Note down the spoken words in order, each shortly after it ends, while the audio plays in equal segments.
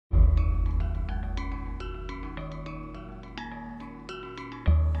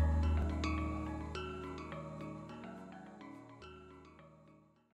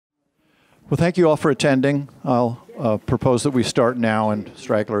Well, thank you all for attending. I'll propose that we start now and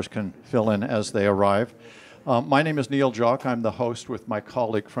stragglers can fill in as they arrive. My name is Neil Jock. I'm the host with my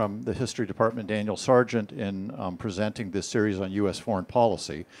colleague from the History Department, Daniel Sargent, in presenting this series on U.S. foreign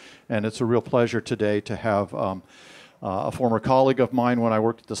policy. And it's a real pleasure today to have a former colleague of mine when I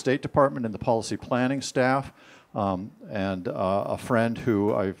worked at the State Department in the policy planning staff, and a friend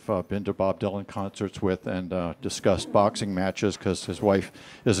who I've been to Bob Dylan concerts with and discussed boxing matches because his wife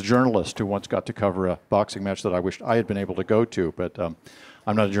is a journalist who once got to cover a boxing match that I wished I had been able to go to, but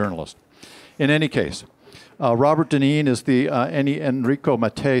I'm not a journalist. In any case, Robert Danin is the Eni Enrico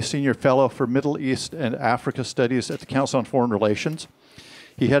Mattei Senior Fellow for Middle East and Africa Studies at the Council on Foreign Relations.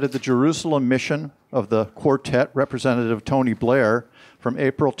 He headed the Jerusalem mission of the Quartet, Representative Tony Blair, from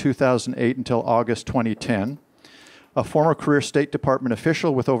April 2008 until August 2010. A former career State Department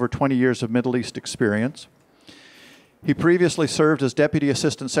official with over 20 years of Middle East experience. He previously served as Deputy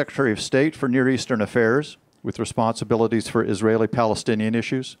Assistant Secretary of State for Near Eastern Affairs, with responsibilities for Israeli-Palestinian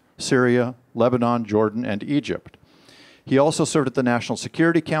issues, Syria, Lebanon, Jordan, and Egypt. He also served at the National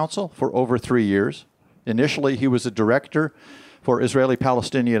Security Council for over 3 years. Initially, he was a director for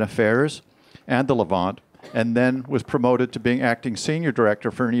Israeli-Palestinian affairs and the Levant, and then was promoted to being acting senior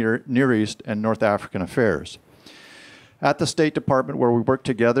director for Near East and North African affairs. At the State Department, where we worked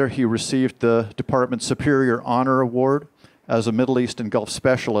together, he received the Department's Superior Honor Award as a Middle East and Gulf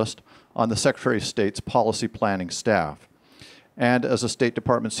specialist on the Secretary of State's policy planning staff, and as a State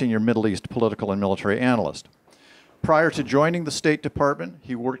Department Senior Middle East political and military analyst. Prior to joining the State Department,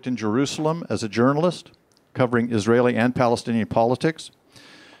 he worked in Jerusalem as a journalist, covering Israeli and Palestinian politics.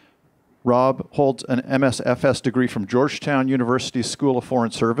 Rob holds an MSFS degree from Georgetown University's School of Foreign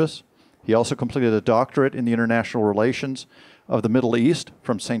Service. He also completed a doctorate in the international relations of the Middle East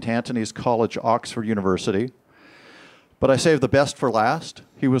from St. Antony's College, Oxford University. But I saved the best for last.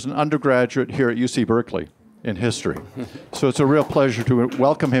 He was an undergraduate here at UC Berkeley in history. So it's a real pleasure to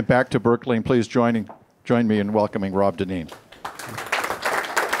welcome him back to Berkeley, and please join me in welcoming Rob Danin.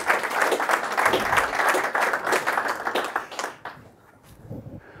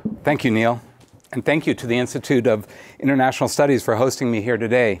 Thank you, Neil. And thank you to the Institute of International Studies for hosting me here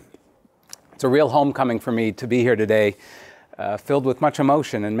today. It's a real homecoming for me to be here today, filled with much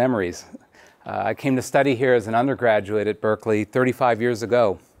emotion and memories. I came to study here as an undergraduate at Berkeley 35 years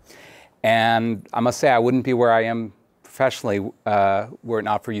ago. And I must say I wouldn't be where I am professionally were it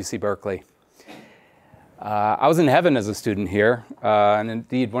not for UC Berkeley. I was in heaven as a student here, and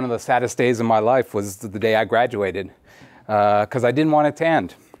indeed one of the saddest days of my life was the day I graduated, because I didn't want it to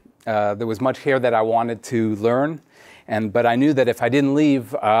end. There was much here that I wanted to learn, but I knew that if I didn't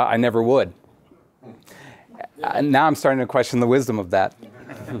leave, I never would. Now I'm starting to question the wisdom of that.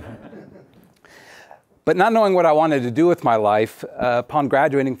 But not knowing what I wanted to do with my life, upon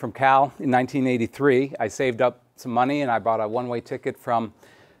graduating from Cal in 1983, I saved up some money and I bought a one-way ticket from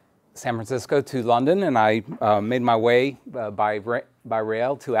San Francisco to London, and I made my way by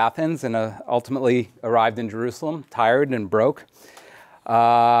rail to Athens and ultimately arrived in Jerusalem, tired and broke.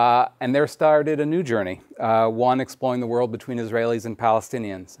 And there started a new journey, one exploring the world between Israelis and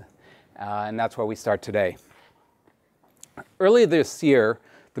Palestinians. And that's where we start today. Earlier this year,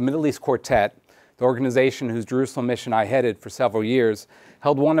 the Middle East Quartet, the organization whose Jerusalem mission I headed for several years,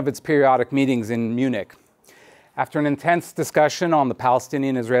 held one of its periodic meetings in Munich. After an intense discussion on the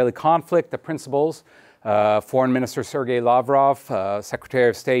Palestinian-Israeli conflict, the principals, Foreign Minister Sergei Lavrov, Secretary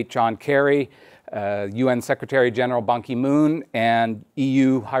of State John Kerry, UN Secretary General Ban Ki-moon, and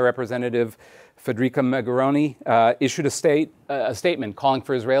EU High Representative Federica Mogherini issued a statement calling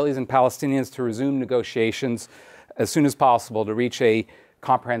for Israelis and Palestinians to resume negotiations as soon as possible to reach a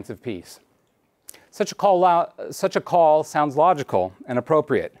comprehensive peace. Such a call sounds logical and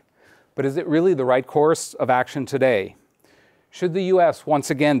appropriate, but is it really the right course of action today? Should the U.S. once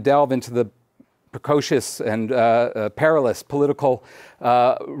again delve into the precocious and perilous political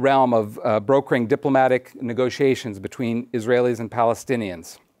realm of brokering diplomatic negotiations between Israelis and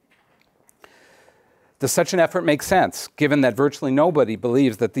Palestinians? Does such an effort make sense, given that virtually nobody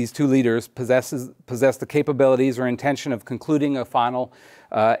believes that these two leaders possess the capabilities or intention of concluding a final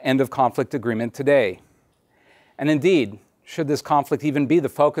end-of-conflict agreement today? And indeed, should this conflict even be the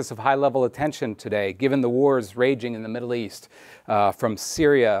focus of high-level attention today, given the wars raging in the Middle East, from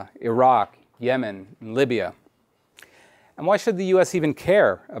Syria, Iraq, Yemen, and Libya? And why should the U.S. even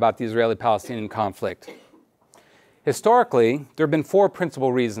care about the Israeli-Palestinian conflict? Historically, there have been four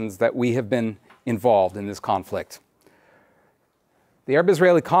principal reasons that we have been involved in this conflict. The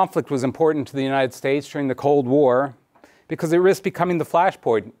Arab-Israeli conflict was important to the United States during the Cold War because it risked becoming the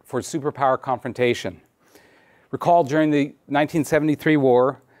flashpoint for superpower confrontation. Recall during the 1973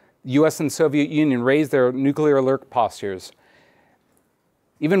 war, the US and the Soviet Union raised their nuclear alert postures.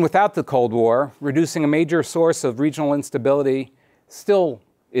 Even without the Cold War, reducing a major source of regional instability still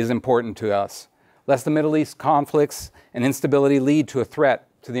is important to us, lest the Middle East conflicts and instability lead to a threat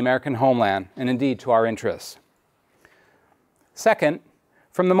to the American homeland and indeed to our interests. Second,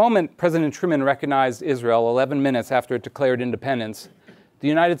 from the moment President Truman recognized Israel 11 minutes after it declared independence, the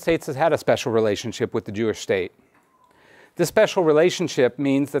United States has had a special relationship with the Jewish state. This special relationship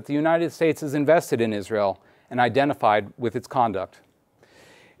means that the United States is invested in Israel and identified with its conduct.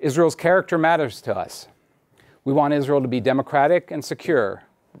 Israel's character matters to us. We want Israel to be democratic and secure,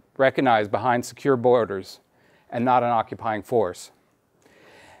 recognized behind secure borders, and not an occupying force.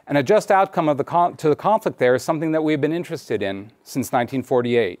 And a just outcome of to the conflict there is something that we've been interested in since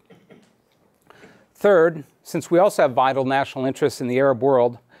 1948. Third, since we also have vital national interests in the Arab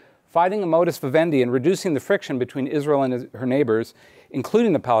world, fighting a modus vivendi and reducing the friction between Israel and her neighbors,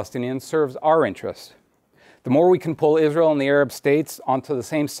 including the Palestinians, serves our interest. The more we can pull Israel and the Arab states onto the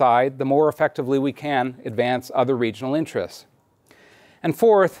same side, the more effectively we can advance other regional interests. And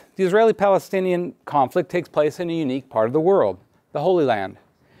fourth, the Israeli-Palestinian conflict takes place in a unique part of the world, the Holy Land.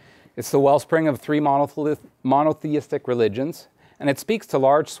 It's the wellspring of three monotheistic religions, and it speaks to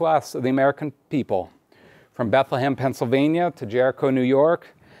large swaths of the American people, from Bethlehem, Pennsylvania, to Jericho, New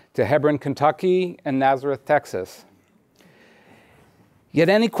York, to Hebron, Kentucky, and Nazareth, Texas. Yet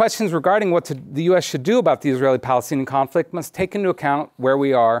any questions regarding what the U.S. should do about the Israeli-Palestinian conflict must take into account where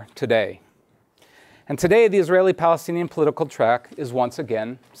we are today. And today, the Israeli-Palestinian political track is once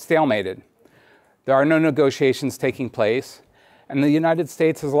again stalemated. There are no negotiations taking place, and the United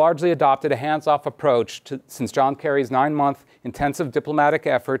States has largely adopted a hands-off approach since John Kerry's 9-month intensive diplomatic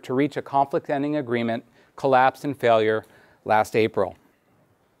effort to reach a conflict-ending agreement collapsed in failure last April.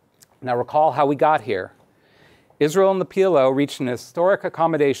 Now recall how we got here. Israel and the PLO reached an historic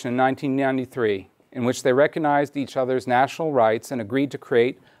accommodation in 1993 in which they recognized each other's national rights and agreed to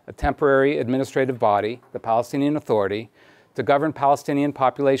create a temporary administrative body, the Palestinian Authority, to govern Palestinian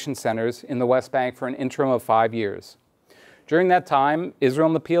population centers in the West Bank for an interim of 5 years. During that time, Israel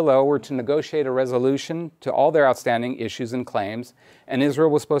and the PLO were to negotiate a resolution to all their outstanding issues and claims, and Israel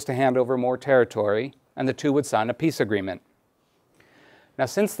was supposed to hand over more territory, and the two would sign a peace agreement. Now,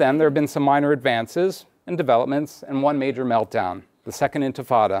 since then, there have been some minor advances and developments and one major meltdown, the Second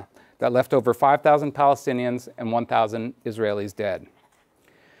Intifada, that left over 5,000 Palestinians and 1,000 Israelis dead.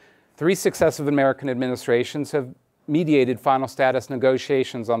 3 successive American administrations have mediated final status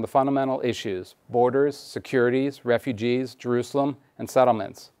negotiations on the fundamental issues: borders, securities, refugees, Jerusalem, and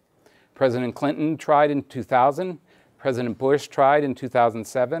settlements. President Clinton tried in 2000, President Bush tried in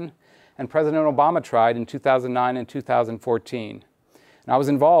 2007, and President Obama tried in 2009 and 2014. And I was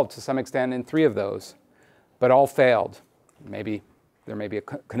involved to some extent in 3 of those, but all failed. There may be a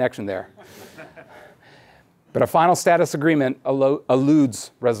connection there. But a final status agreement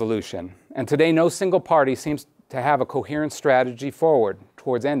eludes resolution. And today, no single party seems to have a coherent strategy forward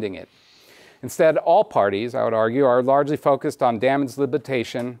towards ending it. Instead, all parties, I would argue, are largely focused on damage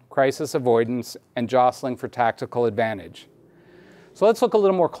limitation, crisis avoidance, and jostling for tactical advantage. So let's look a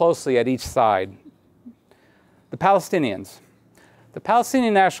little more closely at each side. The Palestinians. The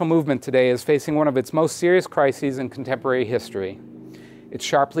Palestinian national movement today is facing one of its most serious crises in contemporary history. It's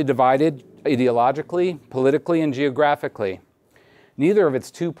sharply divided ideologically, politically, and geographically. Neither of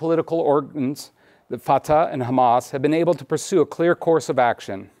its 2 political organs, the Fatah and Hamas, have been able to pursue a clear course of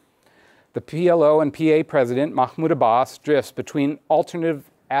action. The PLO and PA president, Mahmoud Abbas, drifts between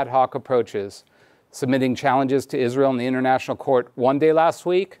alternative ad hoc approaches, submitting challenges to Israel in the International Court one day last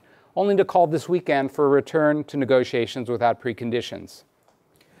week, only to call this weekend for a return to negotiations without preconditions.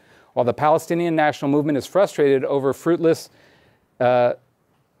 While the Palestinian national movement is frustrated over a fruitless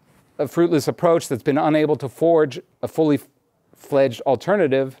approach that's been unable to forge a fully fledged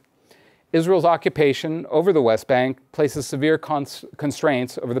alternative, Israel's occupation over the West Bank places severe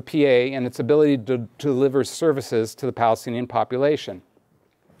constraints over the PA and its ability to deliver services to the Palestinian population.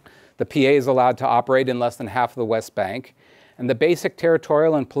 The PA is allowed to operate in less than half of the West Bank, and the basic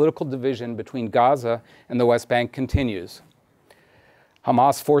territorial and political division between Gaza and the West Bank continues.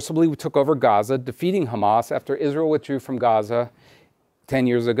 Hamas forcibly took over Gaza, defeating Hamas after Israel withdrew from Gaza 10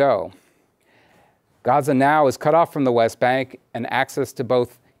 years ago. Gaza now is cut off from the West Bank, and access to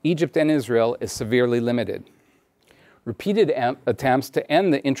both Egypt and Israel is severely limited. Repeated attempts to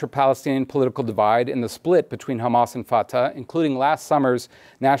end the intra-Palestinian political divide and the split between Hamas and Fatah, including last summer's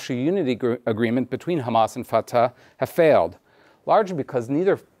National Unity Agreement between Hamas and Fatah, have failed, largely because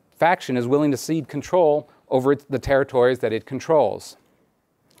neither faction is willing to cede control over the territories that it controls.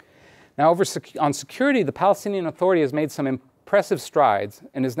 Now, on security, the Palestinian Authority has made some impressive strides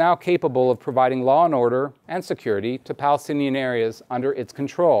and is now capable of providing law and order and security to Palestinian areas under its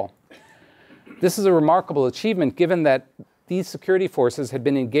control. This is a remarkable achievement given that these security forces had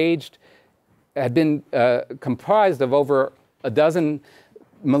been comprised of over a dozen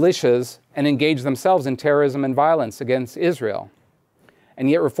militias and engaged themselves in terrorism and violence against Israel. And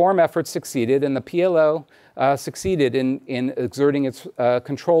yet reform efforts succeeded, and the PLO succeeded in exerting its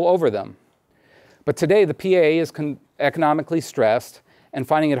control over them. But today, the PA is economically stressed and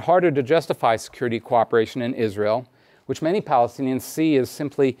finding it harder to justify security cooperation in Israel, which many Palestinians see as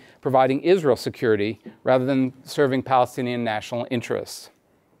simply providing Israel security rather than serving Palestinian national interests.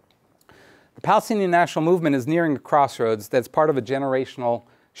 The Palestinian national movement is nearing a crossroads that's part of a generational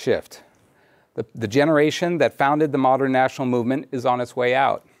shift. The generation that founded the modern national movement is on its way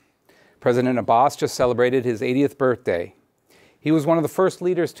out. President Abbas just celebrated his 80th birthday. He was one of the first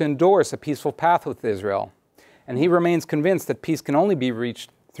leaders to endorse a peaceful path with Israel, and he remains convinced that peace can only be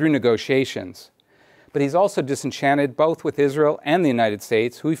reached through negotiations. But he's also disenchanted both with Israel and the United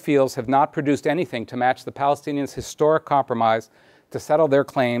States, who he feels have not produced anything to match the Palestinians' historic compromise to settle their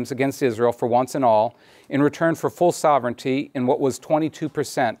claims against Israel for once and all, in return for full sovereignty in what was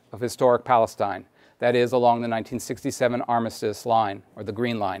 22% of historic Palestine, that is, along the 1967 armistice line, or the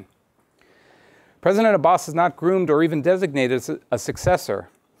Green Line. President Abbas has not groomed or even designated a successor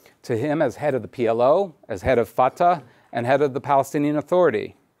to him as head of the PLO, as head of Fatah, and head of the Palestinian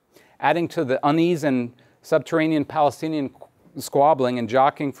Authority, adding to the unease and subterranean Palestinian squabbling and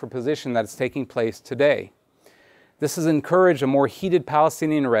jockeying for position that is taking place today. This has encouraged a more heated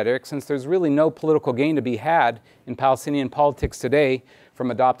Palestinian rhetoric, since there's really no political gain to be had in Palestinian politics today from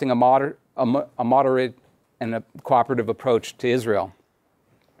adopting a moderate and a cooperative approach to Israel.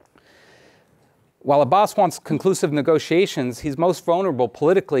 While Abbas wants conclusive negotiations, he's most vulnerable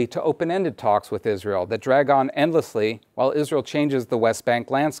politically to open-ended talks with Israel that drag on endlessly while Israel changes the West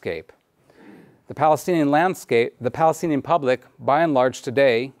Bank landscape. The Palestinian public, by and large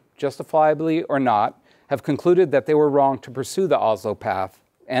today, justifiably or not, have concluded that they were wrong to pursue the Oslo path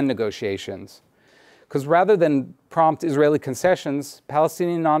and negotiations. Because rather than prompt Israeli concessions,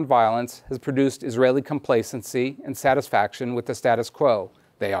 Palestinian nonviolence has produced Israeli complacency and satisfaction with the status quo,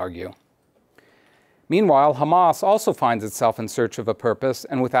 they argue. Meanwhile, Hamas also finds itself in search of a purpose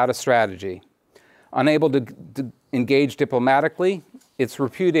and without a strategy. Unable to engage diplomatically, it's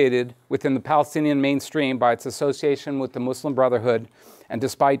repudiated within the Palestinian mainstream by its association with the Muslim Brotherhood, and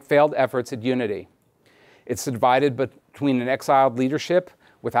despite failed efforts at unity. It's divided between an exiled leadership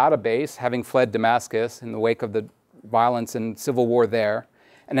without a base, having fled Damascus in the wake of the violence and civil war there,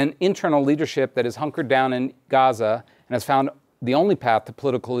 and an internal leadership that is hunkered down in Gaza and has found the only path to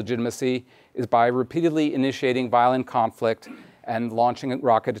political legitimacy is by repeatedly initiating violent conflict and launching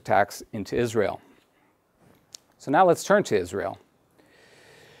rocket attacks into Israel. So now let's turn to Israel.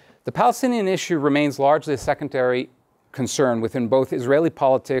 The Palestinian issue remains largely a secondary concern within both Israeli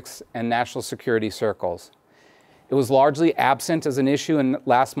politics and national security circles. It was largely absent as an issue in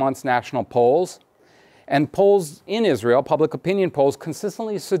last month's national polls, and polls in Israel, public opinion polls,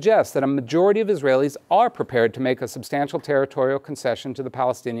 consistently suggest that a majority of Israelis are prepared to make a substantial territorial concession to the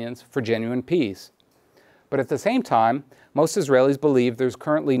Palestinians for genuine peace. But at the same time, most Israelis believe there's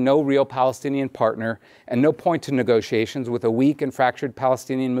currently no real Palestinian partner and no point to negotiations with a weak and fractured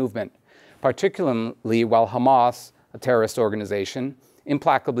Palestinian movement, particularly while Hamas, a terrorist organization,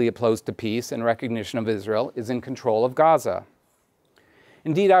 implacably opposed to peace and recognition of Israel, is in control of Gaza.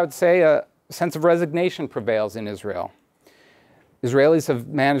 Indeed, I would say a sense of resignation prevails in Israel. Israelis have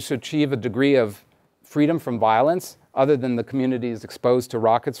managed to achieve a degree of freedom from violence, other than the communities exposed to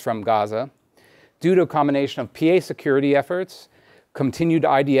rockets from Gaza, due to a combination of PA security efforts, continued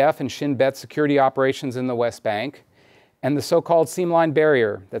IDF and Shin Bet security operations in the West Bank, and the so-called seam-line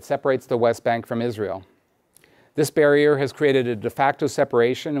barrier that separates the West Bank from Israel. This barrier has created a de facto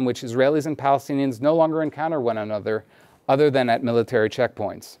separation in which Israelis and Palestinians no longer encounter one another, other than at military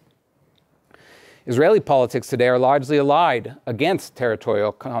checkpoints. Israeli politics today are largely allied against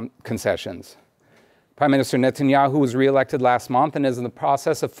territorial concessions. Prime Minister Netanyahu was re-elected last month and is in the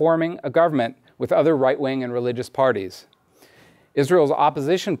process of forming a government with other right-wing and religious parties. Israel's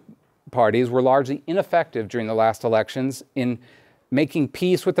opposition parties were largely ineffective during the last elections in making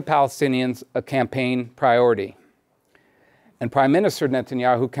peace with the Palestinians a campaign priority. And Prime Minister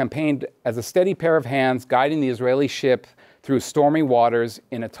Netanyahu campaigned as a steady pair of hands guiding the Israeli ship through stormy waters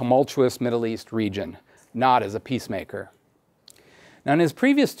in a tumultuous Middle East region, not as a peacemaker. Now, in his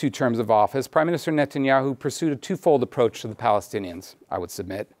previous 2 terms of office, Prime Minister Netanyahu pursued a twofold approach to the Palestinians, I would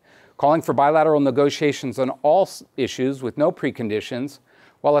submit, calling for bilateral negotiations on all issues with no preconditions,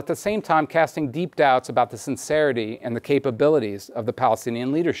 while at the same time casting deep doubts about the sincerity and the capabilities of the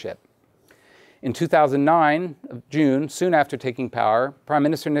Palestinian leadership. In 2009, June, soon after taking power, Prime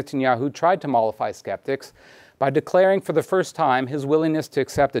Minister Netanyahu tried to mollify skeptics by declaring for the first time his willingness to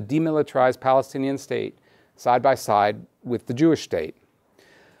accept a demilitarized Palestinian state side by side with the Jewish state.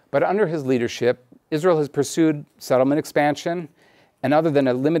 But under his leadership, Israel has pursued settlement expansion, and other than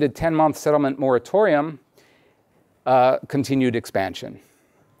a limited 10-month settlement moratorium, continued expansion.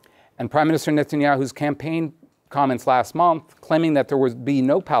 And Prime Minister Netanyahu's campaign comments last month, claiming that there would be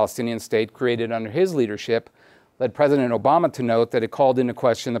no Palestinian state created under his leadership, led President Obama to note that it called into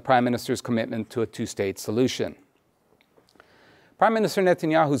question the Prime Minister's commitment to a two-state solution. Prime Minister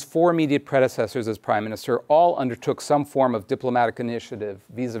Netanyahu's four immediate predecessors as Prime Minister all undertook some form of diplomatic initiative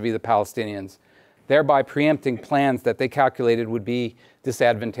vis-à-vis the Palestinians, thereby preempting plans that they calculated would be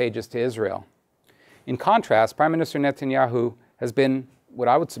disadvantageous to Israel. In contrast, Prime Minister Netanyahu has been what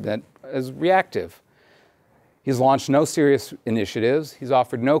I would submit as reactive. He's launched no serious initiatives. He's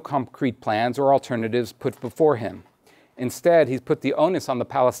offered no concrete plans or alternatives put before him. Instead, he's put the onus on the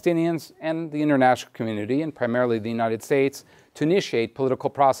Palestinians and the international community, and primarily the United States, to initiate political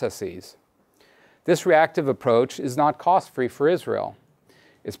processes. This reactive approach is not cost-free for Israel.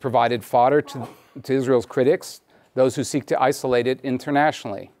 It's provided fodder to Israel's critics, those who seek to isolate it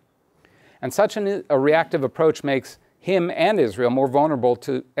internationally. And such a reactive approach makes him and Israel more vulnerable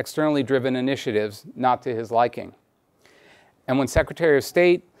to externally driven initiatives not to his liking. And when Secretary of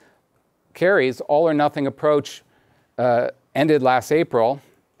State Kerry's all-or-nothing approach ended last April,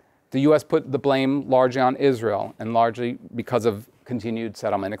 the U.S. put the blame largely on Israel, and largely because of continued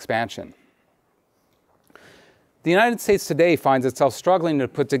settlement expansion. The United States today finds itself struggling to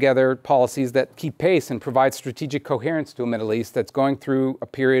put together policies that keep pace and provide strategic coherence to a Middle East that's going through a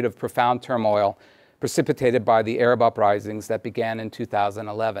period of profound turmoil precipitated by the Arab uprisings that began in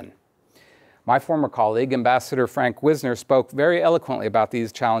 2011. My former colleague, Ambassador Frank Wisner, spoke very eloquently about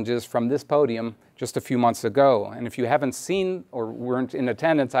these challenges from this podium just a few months ago. And if you haven't seen or weren't in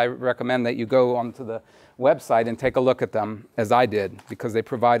attendance, I recommend that you go onto the website and take a look at them, as I did, because they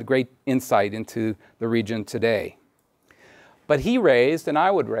provide great insight into the region today. But he raised, and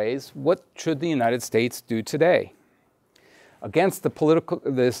I would raise, what should the United States do today? Against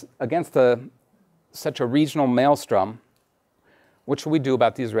such a regional maelstrom, what should we do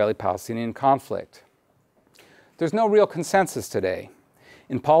about the Israeli-Palestinian conflict? There's no real consensus today.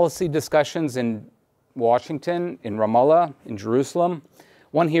 In policy discussions in Washington, in Ramallah, in Jerusalem,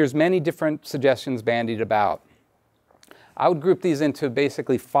 one hears many different suggestions bandied about. I would group these into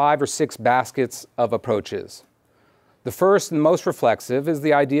basically 5 or 6 baskets of approaches. The first and most reflexive is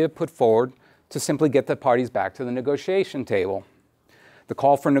the idea put forward to simply get the parties back to the negotiation table. The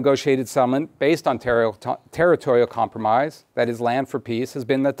call for negotiated settlement based on territorial compromise, that is land for peace, has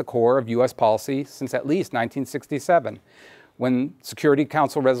been at the core of U.S. policy since at least 1967, when Security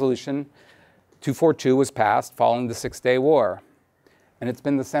Council Resolution 242 was passed following the Six-Day War. And it's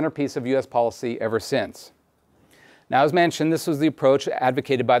been the centerpiece of U.S. policy ever since. Now, as mentioned, this was the approach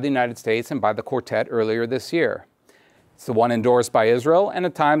advocated by the United States and by the Quartet earlier this year. It's the one endorsed by Israel and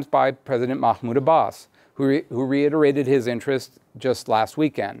at times by President Mahmoud Abbas, who reiterated his interest just last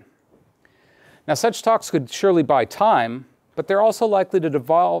weekend. Now, such talks could surely buy time, but they're also likely to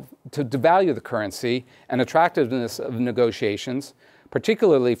devalue the currency and attractiveness of negotiations,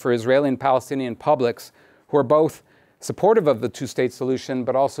 particularly for Israeli and Palestinian publics who are both supportive of the two-state solution,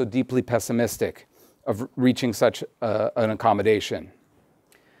 but also deeply pessimistic of reaching such an accommodation.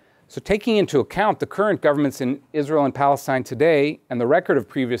 So taking into account the current governments in Israel and Palestine today and the record of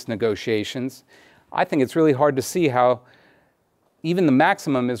previous negotiations, I think it's really hard to see how even the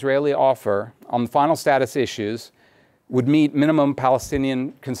maximum Israeli offer on the final status issues would meet minimum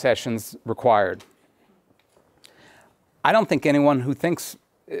Palestinian concessions required. I don't think anyone who thinks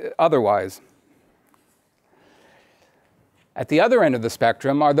otherwise. At the other end of the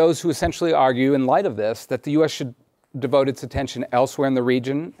spectrum are those who essentially argue, in light of this, that the U.S. should devote its attention elsewhere in the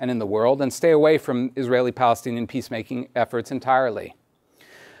region and in the world and stay away from Israeli-Palestinian peacemaking efforts entirely.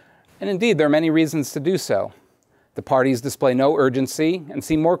 And indeed, there are many reasons to do so. The parties display no urgency and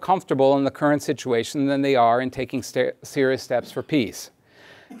seem more comfortable in the current situation than they are in taking serious steps for peace.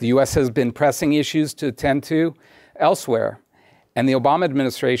 The U.S. has been pressing issues to attend to elsewhere, and the Obama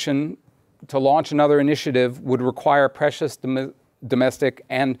administration to launch another initiative would require precious domestic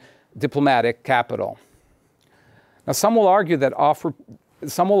and diplomatic capital. Now, some will argue that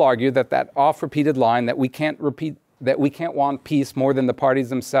oft-repeated line that we can't want peace more than the parties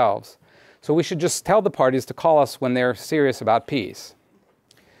themselves. So we should just tell the parties to call us when they're serious about peace.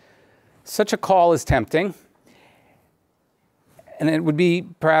 Such a call is tempting, And it would be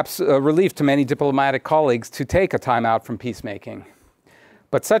perhaps a relief to many diplomatic colleagues to take a time out from peacemaking.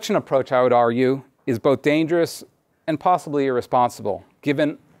 But such an approach, I would argue, is both dangerous and possibly irresponsible,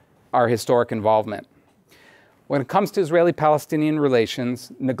 given our historic involvement. When it comes to Israeli-Palestinian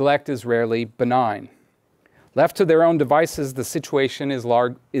relations, neglect is rarely benign. Left to their own devices, the situation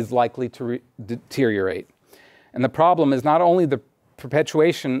is likely to deteriorate. And the problem is not only the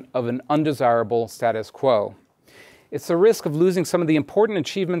perpetuation of an undesirable status quo. It's the risk of losing some of the important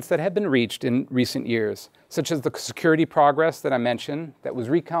achievements that have been reached in recent years, such as the security progress that I mentioned that was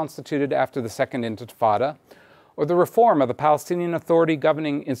reconstituted after the Second Intifada, or the reform of the Palestinian Authority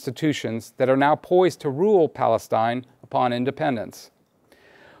governing institutions that are now poised to rule Palestine upon independence.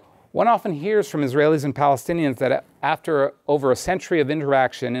 One often hears from Israelis and Palestinians that after over a century of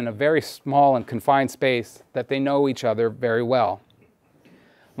interaction in a very small and confined space, that they know each other very well.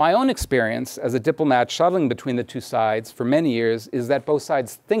 My own experience as a diplomat shuttling between the two sides for many years is that both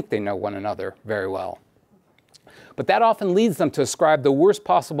sides think they know one another very well. But that often leads them to ascribe the worst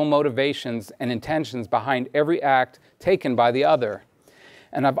possible motivations and intentions behind every act taken by the other.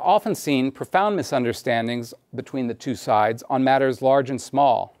 And I've often seen profound misunderstandings between the two sides on matters large and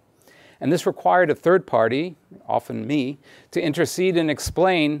small. And this required a third party, often me, to intercede and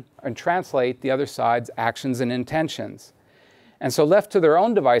explain and translate the other side's actions and intentions. And so left to their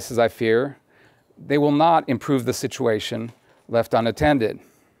own devices, I fear, they will not improve the situation left unattended.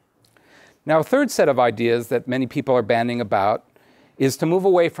 Now, a third set of ideas that many people are banding about is to move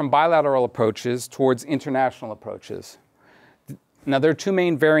away from bilateral approaches towards international approaches. Now, there are two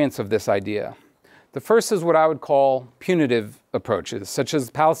main variants of this idea. The first is what I would call punitive approaches, such as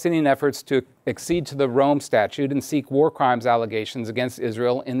Palestinian efforts to accede to the Rome Statute and seek war crimes allegations against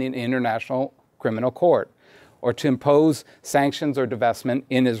Israel in the International Criminal Court, or to impose sanctions or divestment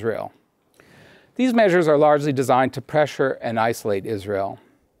in Israel. These measures are largely designed to pressure and isolate Israel.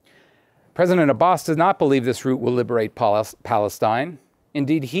 President Abbas does not believe this route will liberate Palestine.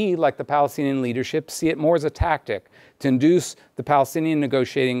 Indeed, he, like the Palestinian leadership, see it more as a tactic to induce the Palestinian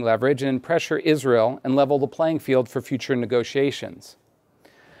negotiating leverage and pressure Israel and level the playing field for future negotiations.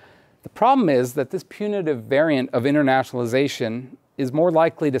 The problem is that this punitive variant of internationalization is more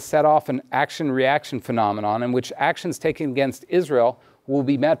likely to set off an action-reaction phenomenon in which actions taken against Israel will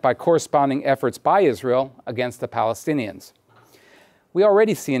be met by corresponding efforts by Israel against the Palestinians. We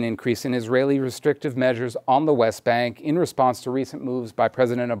already see an increase in Israeli restrictive measures on the West Bank in response to recent moves by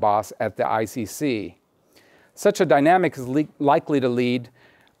President Abbas at the ICC. Such a dynamic is likely to lead,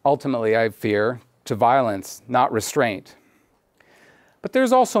 ultimately, I fear, to violence, not restraint. But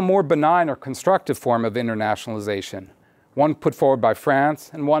there's also a more benign or constructive form of internationalization, one put forward by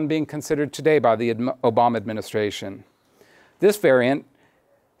France and one being considered today by the Obama administration. This variant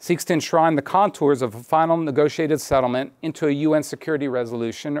seeks to enshrine the contours of a final negotiated settlement into a UN security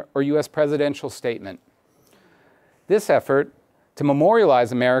resolution or US presidential statement. This effort to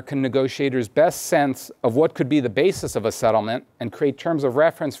memorialize American negotiators' best sense of what could be the basis of a settlement and create terms of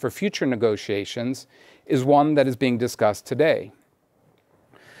reference for future negotiations is one that is being discussed today.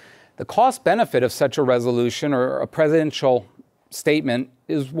 The cost-benefit of such a resolution or a presidential statement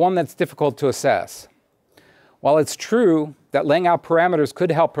is one that's difficult to assess. While it's true that laying out parameters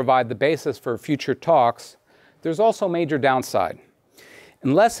could help provide the basis for future talks, there's also a major downside.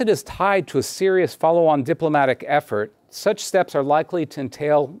 Unless it is tied to a serious follow-on diplomatic effort, such steps are likely to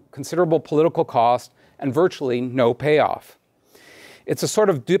entail considerable political cost and virtually no payoff. It's a sort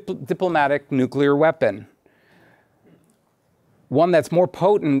of diplomatic nuclear weapon, one that's more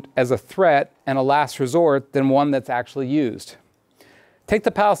potent as a threat and a last resort than one that's actually used. Take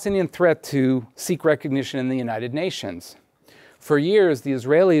the Palestinian threat to seek recognition in the United Nations. For years, the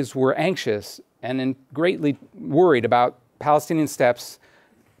Israelis were anxious and greatly worried about Palestinian steps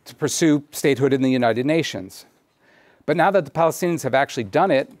to pursue statehood in the United Nations. But now that the Palestinians have actually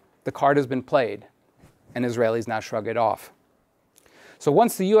done it, the card has been played, and Israelis now shrug it off. So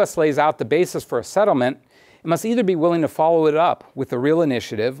once the US lays out the basis for a settlement, it must either be willing to follow it up with a real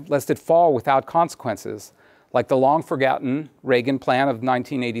initiative, lest it fall without consequences, like the long-forgotten Reagan plan of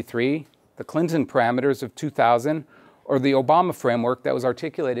 1983, the Clinton parameters of 2000, or the Obama framework that was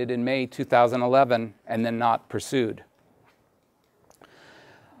articulated in May 2011 and then not pursued.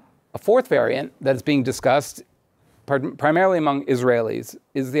 A fourth variant that is being discussed, primarily among Israelis,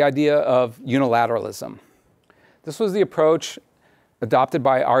 is the idea of unilateralism. This was the approach adopted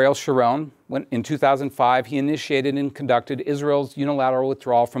by Ariel Sharon when, in 2005, he initiated and conducted Israel's unilateral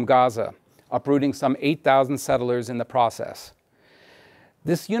withdrawal from Gaza, uprooting some 8,000 settlers in the process.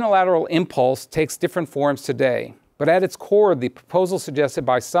 This unilateral impulse takes different forms today, But at its core, the proposal suggested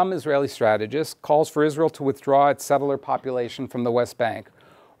by some Israeli strategists calls for Israel to withdraw its settler population from the West Bank,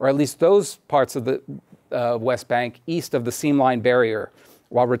 or at least those parts of the West Bank east of the seam line barrier,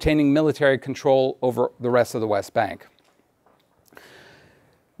 while retaining military control over the rest of the West Bank.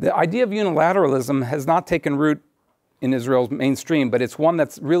 The idea of unilateralism has not taken root in Israel's mainstream, but it's one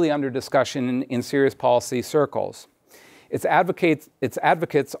that's really under discussion in serious policy circles. Its advocates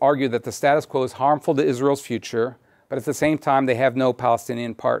argue that the status quo is harmful to Israel's future, but at the same time they have no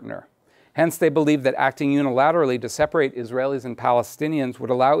Palestinian partner. Hence, they believe that acting unilaterally to separate Israelis and Palestinians would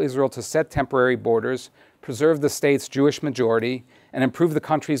allow Israel to set temporary borders, preserve the state's Jewish majority, and improve the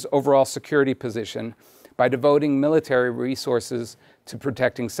country's overall security position by devoting military resources to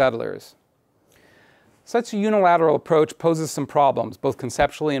protecting settlers. Such a unilateral approach poses some problems, both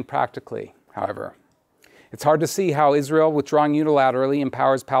conceptually and practically, however. It's hard to see how Israel withdrawing unilaterally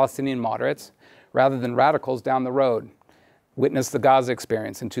empowers Palestinian moderates rather than radicals down the road. Witness the Gaza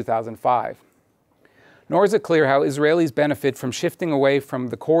experience in 2005. Nor is it clear how Israelis benefit from shifting away from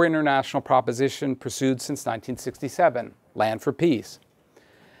the core international proposition pursued since 1967, land for peace.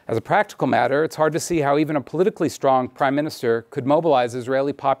 As a practical matter, it's hard to see how even a politically strong prime minister could mobilize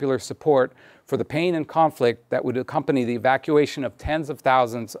Israeli popular support for the pain and conflict that would accompany the evacuation of tens of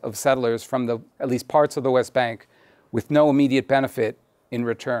thousands of settlers from at least parts of the West Bank with no immediate benefit in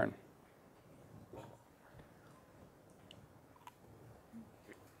return.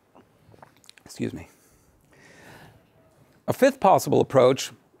 Excuse me. A fifth possible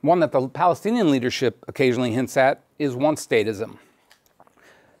approach, one that the Palestinian leadership occasionally hints at, is one-statism.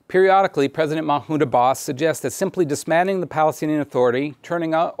 Periodically, President Mahmoud Abbas suggests that simply dismantling the Palestinian Authority,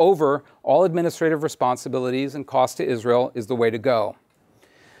 turning over all administrative responsibilities and costs to Israel is the way to go.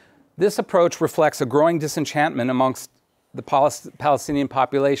 This approach reflects a growing disenchantment amongst the Palestinian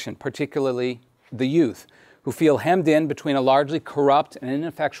population, particularly the youth, who feel hemmed in between a largely corrupt and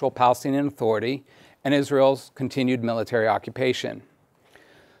ineffectual Palestinian Authority and Israel's continued military occupation.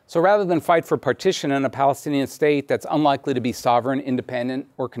 So rather than fight for partition in a Palestinian state that's unlikely to be sovereign, independent,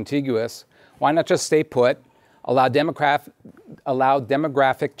 or contiguous, why not just stay put, allow demographic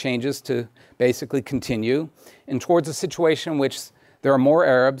changes to basically continue, and towards a situation in which there are more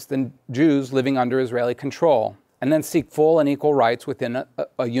Arabs than Jews living under Israeli control, and then seek full and equal rights within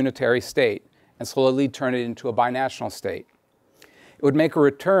a unitary state, and slowly turn it into a binational state. It would make a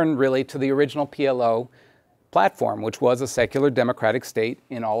return, really, to the original PLO platform, which was a secular democratic state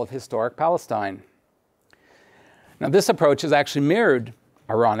in all of historic Palestine. Now, this approach is actually mirrored,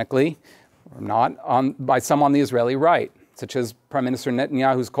 ironically, or not, by some on the Israeli right, such as Prime Minister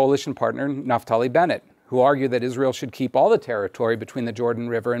Netanyahu's coalition partner, Naftali Bennett, who argue that Israel should keep all the territory between the Jordan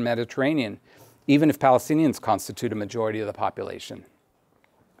River and Mediterranean, even if Palestinians constitute a majority of the population.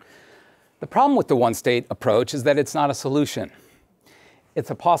 The problem with the one-state approach is that it's not a solution.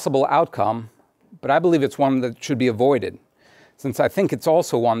 It's a possible outcome, but I believe it's one that should be avoided, since I think it's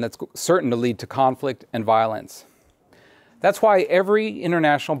also one that's certain to lead to conflict and violence. That's why every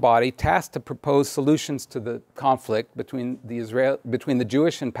international body tasked to propose solutions to the conflict between the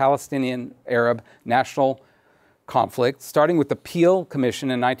Jewish and Palestinian Arab national conflict, starting with the Peel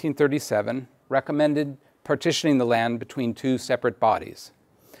Commission in 1937, recommended partitioning the land between two separate bodies.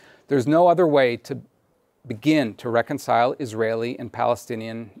 There's no other way to begin to reconcile Israeli and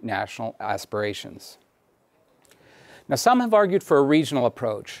Palestinian national aspirations. Now, some have argued for a regional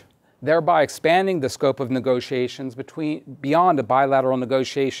approach, thereby expanding the scope of negotiations beyond a bilateral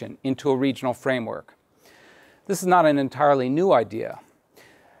negotiation into a regional framework. This is not an entirely new idea.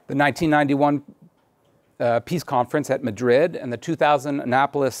 The 1991 Peace Conference at Madrid and the 2000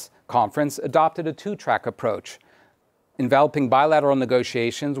 Annapolis Conference adopted a two-track approach, enveloping bilateral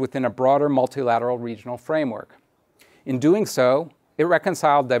negotiations within a broader multilateral regional framework. In doing so, it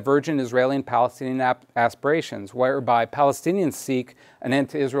reconciled divergent Israeli and Palestinian aspirations, whereby Palestinians seek an end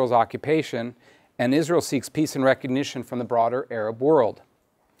to Israel's occupation, and Israel seeks peace and recognition from the broader Arab world.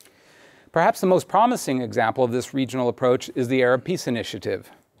 Perhaps the most promising example of this regional approach is the Arab Peace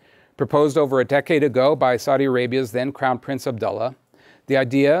Initiative. Proposed over a decade ago by Saudi Arabia's then Crown Prince Abdullah, the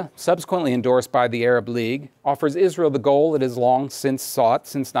idea, subsequently endorsed by the Arab League, offers Israel the goal it has long since sought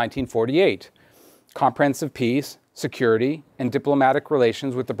since 1948: comprehensive peace, security, and diplomatic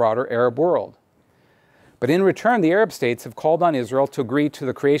relations with the broader Arab world. But in return, the Arab states have called on Israel to agree to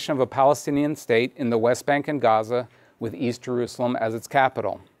the creation of a Palestinian state in the West Bank and Gaza, with East Jerusalem as its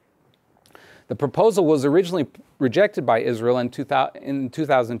capital. The proposal was originally rejected by Israel in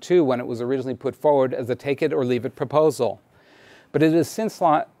 2002 when it was originally put forward as a take-it-or-leave-it proposal. But it has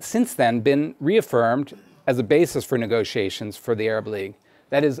since then been reaffirmed as a basis for negotiations for the Arab League,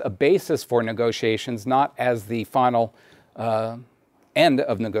 that is, a basis for negotiations, not as the final end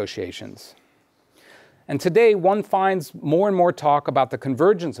of negotiations. And today, one finds more and more talk about the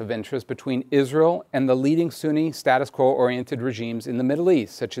convergence of interest between Israel and the leading Sunni status quo-oriented regimes in the Middle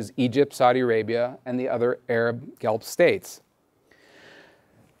East, such as Egypt, Saudi Arabia, and the other Arab Gulf states.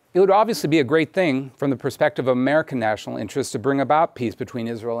 It would obviously be a great thing from the perspective of American national interest to bring about peace between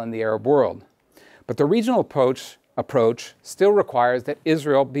Israel and the Arab world. But the regional approach still requires that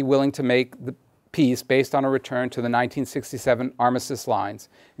Israel be willing to make the peace based on a return to the 1967 armistice lines,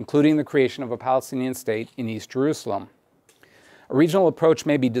 including the creation of a Palestinian state in East Jerusalem. A regional approach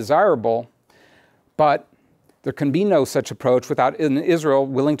may be desirable, but there can be no such approach without Israel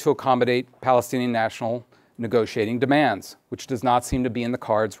willing to accommodate Palestinian national negotiating demands, which does not seem to be in the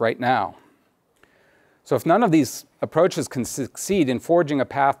cards right now. So if none of these approaches can succeed in forging a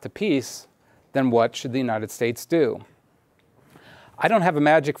path to peace, then what should the United States do? I don't have a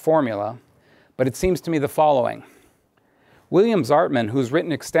magic formula, but it seems to me the following. William Zartman, who's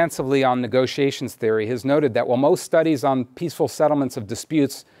written extensively on negotiations theory, has noted that while most studies on peaceful settlements of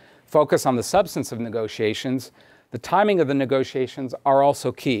disputes focus on the substance of negotiations, the timing of the negotiations are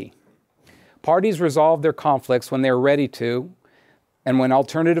also key. Parties resolve their conflicts when they are ready to, and when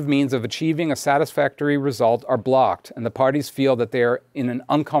alternative means of achieving a satisfactory result are blocked, and the parties feel that they are in an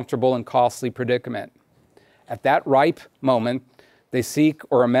uncomfortable and costly predicament. At that ripe moment, they seek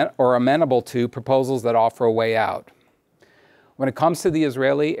or are amenable to proposals that offer a way out. When it comes to the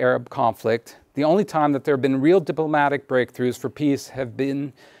Israeli-Arab conflict, the only time that there have been real diplomatic breakthroughs for peace have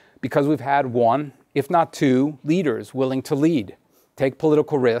been because we've had one, if not two, leaders willing to lead, take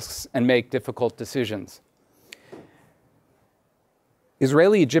political risks, and make difficult decisions.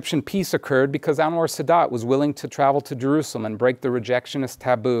 Israeli-Egyptian peace occurred because Anwar Sadat was willing to travel to Jerusalem and break the rejectionist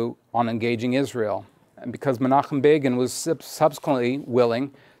taboo on engaging Israel, and because Menachem Begin was subsequently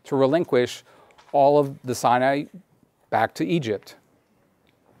willing to relinquish all of the Sinai back to Egypt.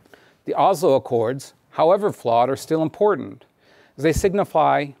 The Oslo Accords, however flawed, are still important, as they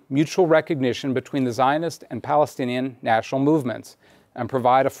signify mutual recognition between the Zionist and Palestinian national movements and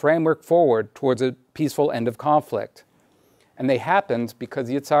provide a framework forward towards a peaceful end of conflict. And they happened because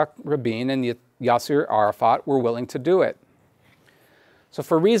Yitzhak Rabin and Yasser Arafat were willing to do it. So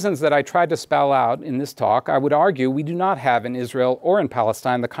for reasons that I tried to spell out in this talk, I would argue we do not have in Israel or in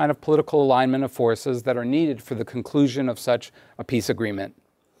Palestine the kind of political alignment of forces that are needed for the conclusion of such a peace agreement.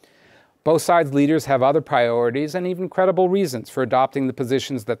 Both sides' leaders have other priorities and even credible reasons for adopting the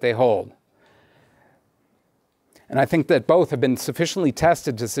positions that they hold. And I think that both have been sufficiently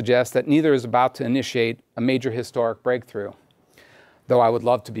tested to suggest that neither is about to initiate a major historic breakthrough, though I would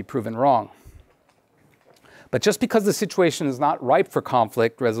love to be proven wrong. But just because the situation is not ripe for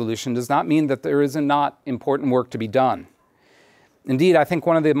conflict resolution does not mean that there is not important work to be done. Indeed, I think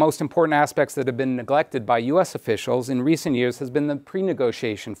one of the most important aspects that have been neglected by US officials in recent years has been the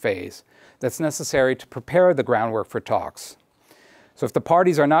pre-negotiation phase that's necessary to prepare the groundwork for talks. So if the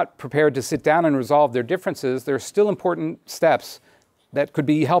parties are not prepared to sit down and resolve their differences, there are still important steps that could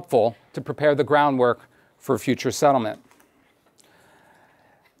be helpful to prepare the groundwork for future settlement.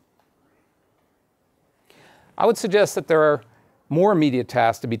 I would suggest that there are more immediate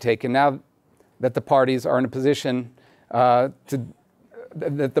tasks to be taken now that the parties are in a position that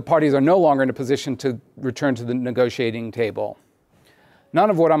the parties are no longer in a position to return to the negotiating table. None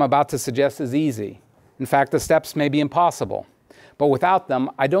of what I'm about to suggest is easy. In fact, the steps may be impossible. But without them,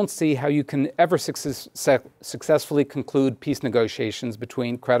 I don't see how you can ever successfully conclude peace negotiations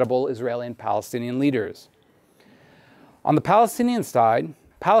between credible Israeli and Palestinian leaders. On the Palestinian side,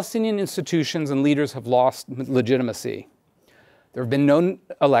 Palestinian institutions and leaders have lost legitimacy. There have been no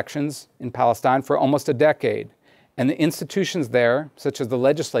elections in Palestine for almost a decade, and the institutions there, such as the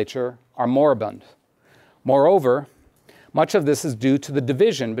legislature, are moribund. Moreover, much of this is due to the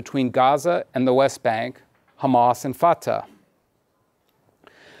division between Gaza and the West Bank, Hamas and Fatah.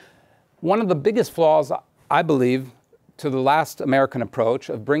 One of the biggest flaws, I believe, to the last American approach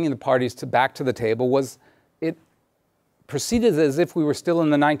of bringing the parties back to the table was it proceeded as if we were still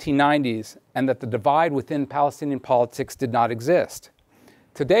in the 1990s and that the divide within Palestinian politics did not exist.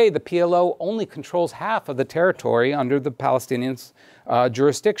 Today, the PLO only controls half of the territory under the Palestinians'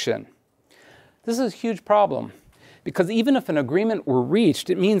 jurisdiction. This is a huge problem because even if an agreement were reached,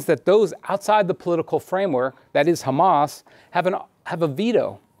 it means that those outside the political framework, that is Hamas, have a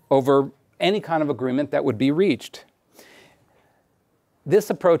veto over any kind of agreement that would be reached. This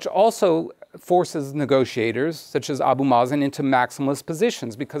approach also forces negotiators, such as Abu Mazen, into maximalist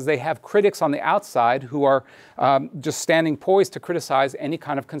positions because they have critics on the outside who are just standing poised to criticize any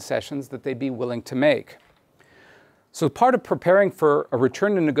kind of concessions that they'd be willing to make. So part of preparing for a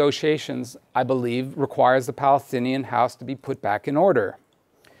return to negotiations, I believe, requires the Palestinian house to be put back in order.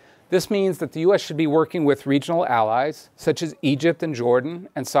 This means that the U.S. should be working with regional allies, such as Egypt and Jordan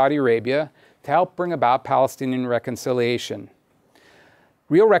and Saudi Arabia, to help bring about Palestinian reconciliation.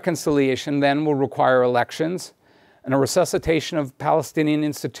 Real reconciliation then will require elections and a resuscitation of Palestinian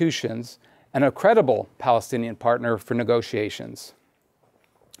institutions and a credible Palestinian partner for negotiations.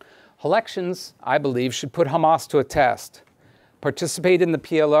 Elections, I believe, should put Hamas to a test, participate in the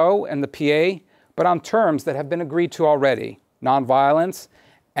PLO and the PA, but on terms that have been agreed to already, nonviolence,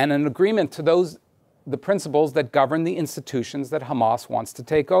 and an agreement to the principles that govern the institutions that Hamas wants to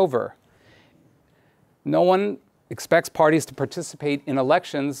take over. No one expects parties to participate in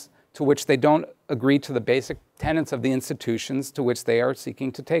elections to which they don't agree to the basic tenets of the institutions to which they are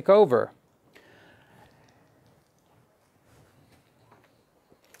seeking to take over.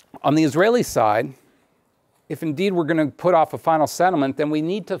 On the Israeli side, if indeed we're going to put off a final settlement, then we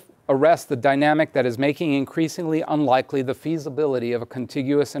need to arrest the dynamic that is making increasingly unlikely the feasibility of a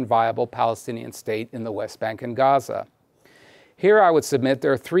contiguous and viable Palestinian state in the West Bank and Gaza. Here I would submit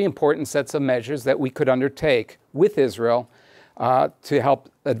there are three important sets of measures that we could undertake with Israel to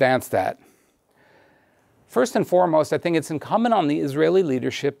help advance that. First and foremost, I think it's incumbent on the Israeli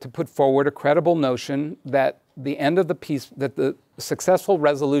leadership to put forward a credible notion that the end of the peace, that the successful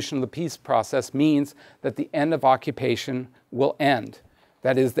resolution of the peace process means that the end of occupation will end.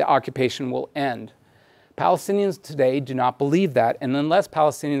 That is, the occupation will end. Palestinians today do not believe that, and unless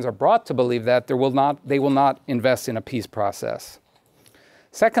Palestinians are brought to believe that, they will not invest in a peace process.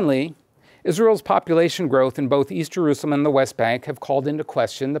 Secondly, Israel's population growth in both East Jerusalem and the West Bank have called into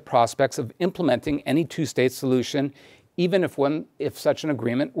question the prospects of implementing any two-state solution, even if such an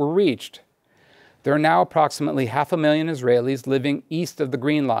agreement were reached. There are now approximately 500,000 Israelis living east of the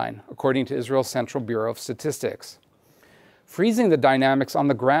Green Line, according to Israel's Central Bureau of Statistics. Freezing the dynamics on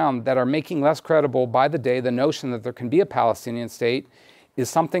the ground that are making less credible by the day the notion that there can be a Palestinian state is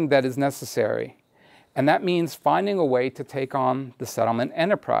something that is necessary. And that means finding a way to take on the settlement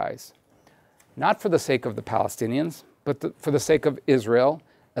enterprise, not for the sake of the Palestinians, but for the sake of Israel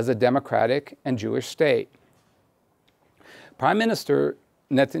as a democratic and Jewish state. Prime Minister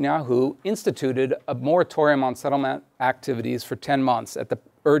Netanyahu instituted a moratorium on settlement activities for 10 months at the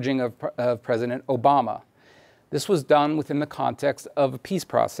urging of President Obama. This was done within the context of a peace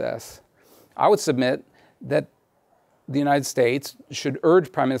process. I would submit that the United States should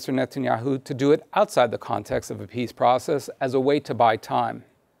urge Prime Minister Netanyahu to do it outside the context of a peace process as a way to buy time.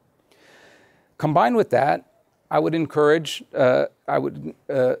 Combined with that, I would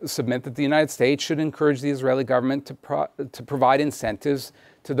submit that the United States should encourage the Israeli government to provide incentives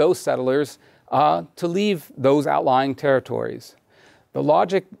to those settlers to leave those outlying territories. The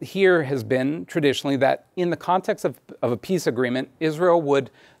logic here has been traditionally that in the context of a peace agreement, Israel would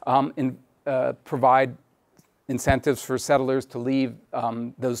provide incentives for settlers to leave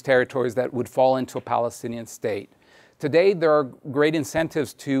those territories that would fall into a Palestinian state. Today, there are great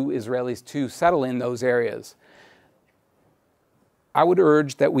incentives to Israelis to settle in those areas. I would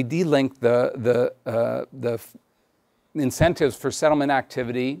urge that we delink the incentives for settlement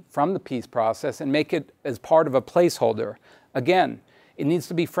activity from the peace process and make it as part of a placeholder. Again, it needs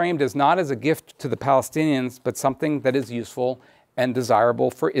to be framed as not as a gift to the Palestinians, but something that is useful and desirable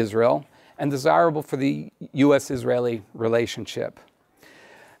for Israel and desirable for the U.S.-Israeli relationship.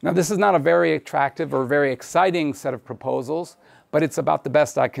 Now, this is not a very attractive or very exciting set of proposals, but it's about the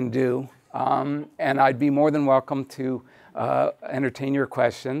best I can do. And I'd be more than welcome to entertain your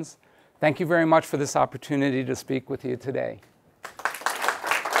questions. Thank you very much for this opportunity to speak with you today.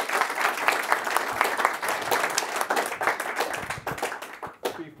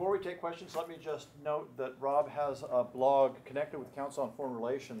 Before we take questions, let me just note that Rob has a blog connected with Council on Foreign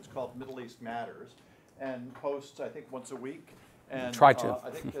Relations called Middle East Matters and posts, I think, once a week. And, try to. I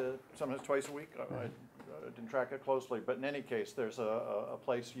think sometimes twice a week. I didn't track it closely. But in any case, there's a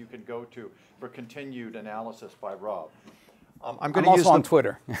place you can go to for continued analysis by Rob. I'm also on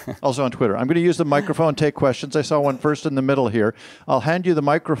Twitter. Also on Twitter. I'm going to use the microphone and take questions. I saw one first in the middle here. I'll hand you the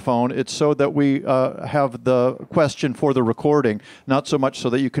microphone. It's so that we have the question for the recording, not so much so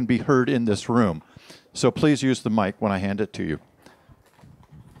that you can be heard in this room. So please use the mic when I hand it to you.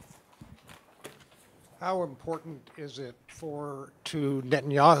 How important is it to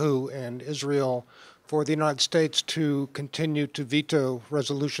Netanyahu and Israel for the United States to continue to veto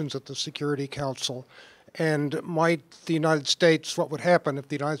resolutions at the Security Council? And might the United States, what would happen if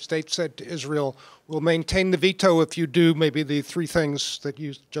the United States said to Israel, we'll maintain the veto if you do maybe the three things that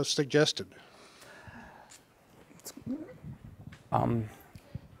you just suggested?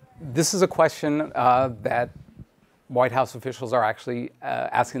 This is a question that White House officials are actually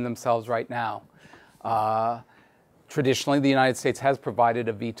asking themselves right now. Traditionally, the United States has provided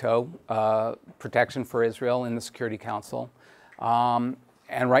a veto protection for Israel in the Security Council. And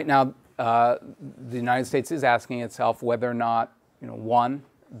right now, the United States is asking itself whether or not, one,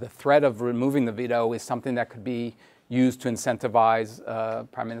 the threat of removing the veto is something that could be used to incentivize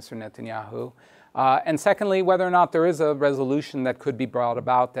Prime Minister Netanyahu. And secondly, whether or not there is a resolution that could be brought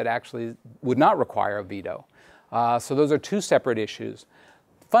about that actually would not require a veto. So those are two separate issues.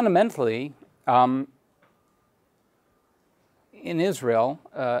 Fundamentally, in Israel,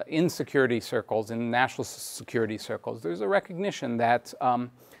 in security circles, in national security circles, there's a recognition that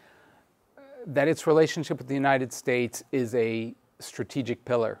that its relationship with the United States is a strategic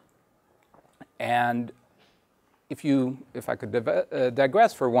pillar. And if I could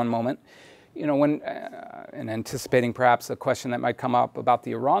digress for one moment, when and anticipating perhaps a question that might come up about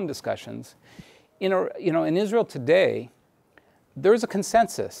the Iran discussions, in Israel today, there is a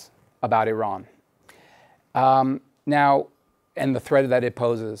consensus about Iran. Now, and the threat that it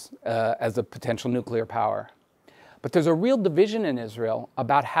poses as a potential nuclear power. But there's a real division in Israel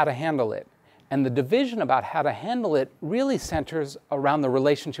about how to handle it. And the division about how to handle it really centers around the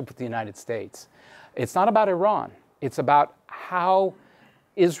relationship with the United States. It's not about Iran. It's about how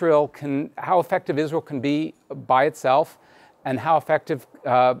effective Israel can be by itself, and how effective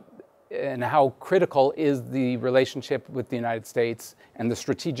and how critical is the relationship with the United States and the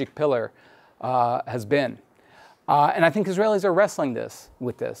strategic pillar has been. And I think Israelis are wrestling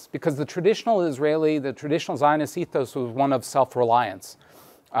with this, because the traditional Zionist ethos was one of self-reliance,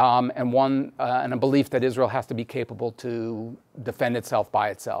 and a belief that Israel has to be capable to defend itself by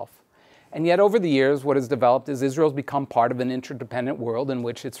itself. And yet over the years, what has developed is Israel's become part of an interdependent world in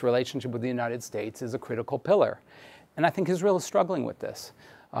which its relationship with the United States is a critical pillar. And I think Israel is struggling with this.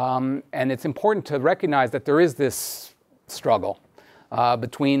 And it's important to recognize that there is this struggle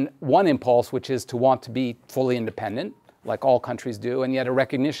between one impulse, which is to want to be fully independent, like all countries do, and yet a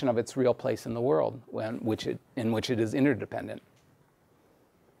recognition of its real place in the world, in which it is interdependent.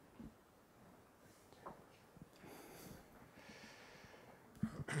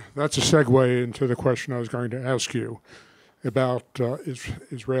 That's a segue into the question I was going to ask you about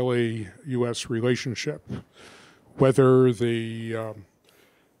Israeli-U.S. relationship, whether the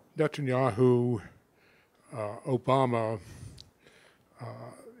Netanyahu-Obama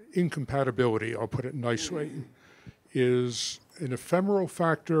incompatibility, I'll put it nicely, is an ephemeral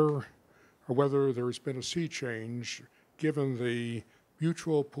factor, or whether there's been a sea change given the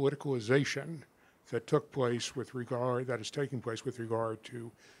mutual politicalization that is taking place with regard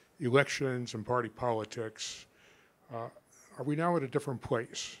to elections and party politics. Are we now at a different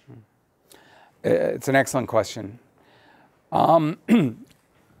place? It's an excellent question.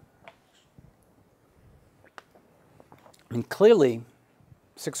 Clearly,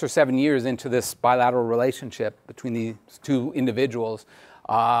 6 or 7 years into this bilateral relationship between these two individuals,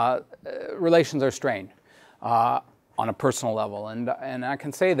 relations are strained on a personal level. And I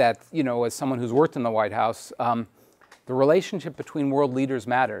can say that, as someone who's worked in the White House, the relationship between world leaders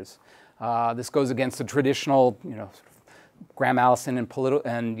matters. This goes against the traditional, Graham Allison and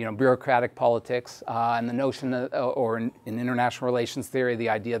bureaucratic politics, and the notion that, or in international relations theory, the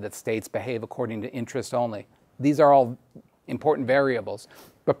idea that states behave according to interest only. These are all important variables,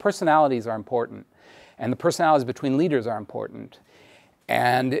 but personalities are important, and the personalities between leaders are important.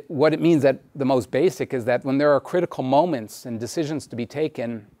 And what it means at the most basic is that when there are critical moments and decisions to be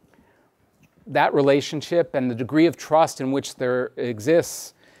taken, that relationship and the degree of trust in which there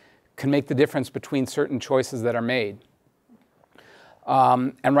exists can make the difference between certain choices that are made.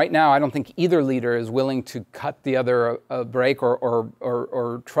 And right now, I don't think either leader is willing to cut the other a break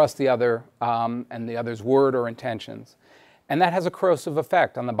or trust the other and the other's word or intentions. And that has a corrosive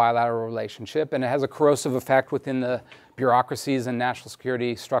effect on the bilateral relationship, and it has a corrosive effect within the bureaucracies and national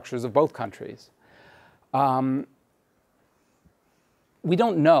security structures of both countries. We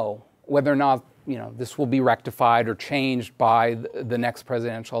don't know whether or not this will be rectified or changed by the next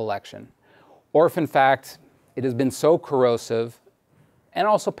presidential election, or if in fact it has been so corrosive and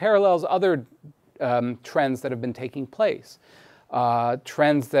also parallels other trends that have been taking place,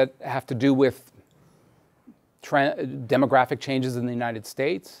 trends that have to do with demographic changes in the United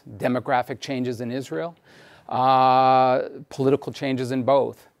States, demographic changes in Israel, political changes in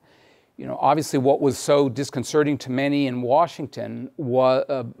both. Obviously what was so disconcerting to many in Washington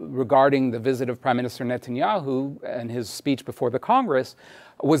regarding the visit of Prime Minister Netanyahu and his speech before the Congress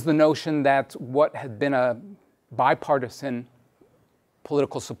was the notion that what had been a bipartisan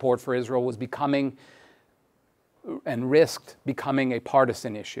political support for Israel was becoming and risked becoming a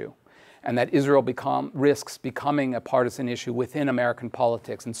partisan issue. and that Israel risks becoming a partisan issue within American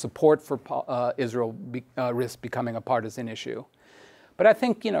politics, and support for Israel risks becoming a partisan issue. But I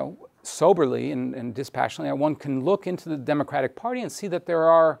think, soberly and dispassionately, one can look into the Democratic Party and see that there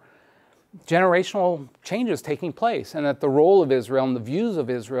are generational changes taking place, and that the role of Israel and the views of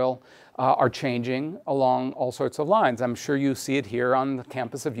Israel are changing along all sorts of lines. I'm sure you see it here on the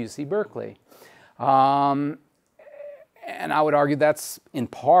campus of UC Berkeley. And I would argue that's in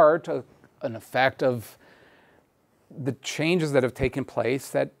part an effect of the changes that have taken place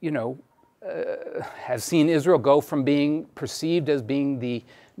that, has seen Israel go from being perceived as being the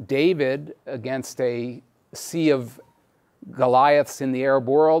David against a sea of Goliaths in the Arab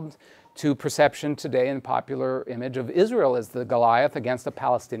world to perception today in the popular image of Israel as the Goliath against the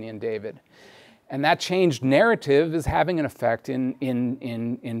Palestinian David. And that changed narrative is having an effect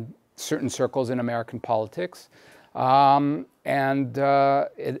in certain circles in American politics. It,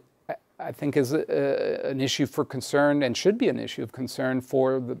 I think, is an issue for concern, and should be an issue of concern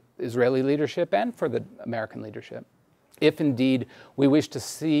for the Israeli leadership and for the American leadership, if indeed we wish to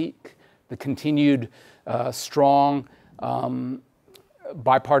seek the continued strong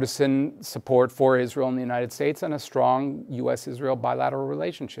bipartisan support for Israel in the United States and a strong U.S.-Israel bilateral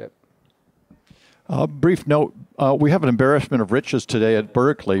relationship. Brief note, we have an embarrassment of riches today at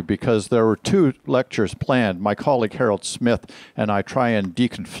Berkeley because there were 2 lectures planned. My colleague Harold Smith and I try and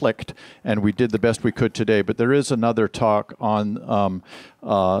deconflict, and we did the best we could today. But there is another talk on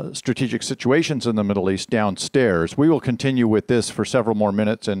strategic situations in the Middle East downstairs. We will continue with this for several more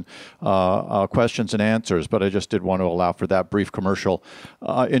minutes and questions and answers, but I just did want to allow for that brief commercial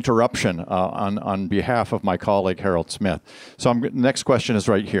interruption on behalf of my colleague Harold Smith. So next question is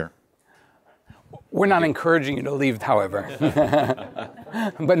right here. We're not encouraging you to leave, however,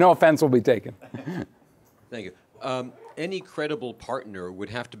 but no offense will be taken. Thank you. Any credible partner would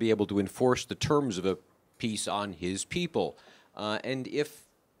have to be able to enforce the terms of a peace on his people. And if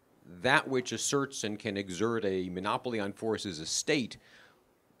that which asserts and can exert a monopoly on force is a state,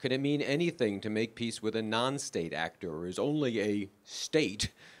 can it mean anything to make peace with a non-state actor, or is only a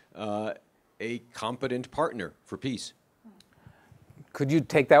state a competent partner for peace? Could you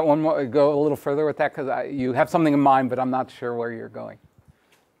take that one more, go a little further with that? Because you have something in mind, but I'm not sure where you're going.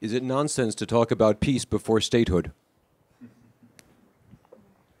 Is it nonsense to talk about peace before statehood?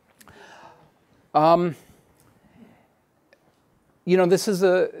 It's an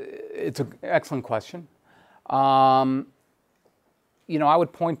excellent question. I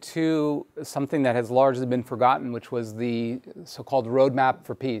would point to something that has largely been forgotten, which was the so-called roadmap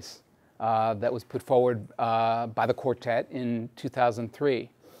for peace. That was put forward by the Quartet in 2003.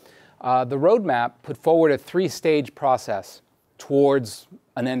 The roadmap put forward a 3-stage process towards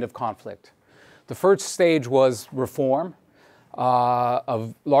an end of conflict. The first stage was reform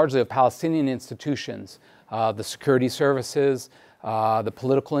largely of Palestinian institutions, the security services, the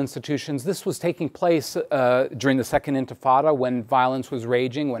political institutions. This was taking place during the Second Intifada, when violence was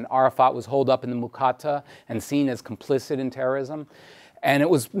raging, when Arafat was holed up in the Muqata and seen as complicit in terrorism. And it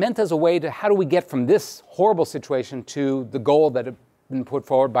was meant as a way to, how do we get from this horrible situation to the goal that had been put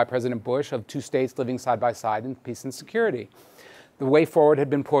forward by President Bush of 2 states living side by side in peace and security. The way forward had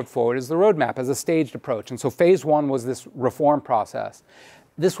been put forward as the roadmap, as a staged approach. And so phase 1 was this reform process.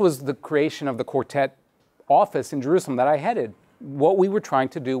 This was the creation of the Quartet office in Jerusalem that I headed. What we were trying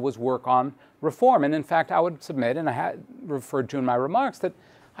to do was work on reform. And in fact, I would submit, and I had referred to in my remarks, that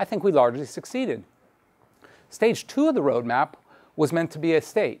I think we largely succeeded. Stage 2 of the roadmap was meant to be a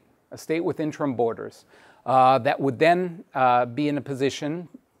state with interim borders that would then be in a position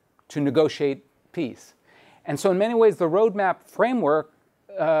to negotiate peace. And so in many ways, the roadmap framework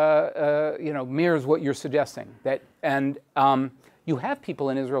mirrors what you're suggesting. You have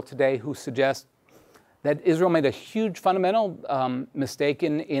people in Israel today who suggest that Israel made a huge fundamental mistake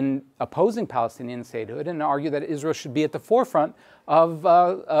in opposing Palestinian statehood, and argue that Israel should be at the forefront of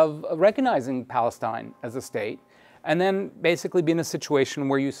recognizing Palestine as a state. And then basically be in a situation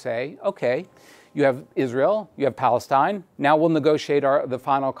where you say, okay, you have Israel, you have Palestine, now we'll negotiate the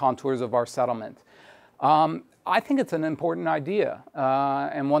final contours of our settlement. I think it's an important idea,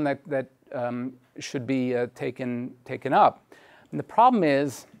 and one that should be taken up. And the problem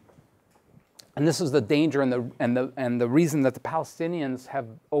is, and this is the danger and the reason that the Palestinians have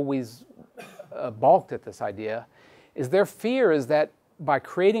always balked at this idea, is their fear is that by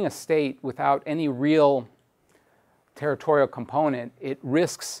creating a state without any real territorial component, it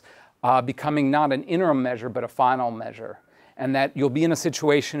risks becoming not an interim measure but a final measure, and that you'll be in a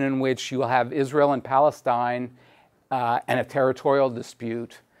situation in which you will have Israel and Palestine and a territorial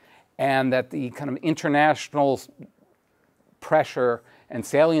dispute, and that the kind of international pressure and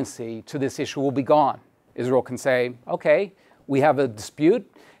saliency to this issue will be gone. Israel can say, okay, we have a dispute,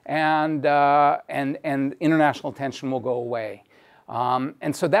 and international tension will go away.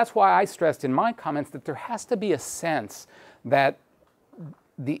 And so that's why I stressed in my comments that there has to be a sense that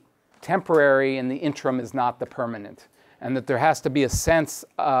the temporary and the interim is not the permanent, and that there has to be a sense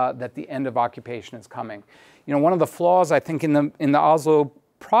that the end of occupation is coming. You know, one of the flaws I think in the Oslo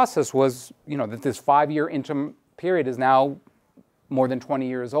process was, you know, that this 5-year interim period is now more than 20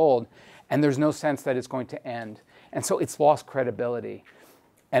 years old, and there's no sense that it's going to end. And so it's lost credibility.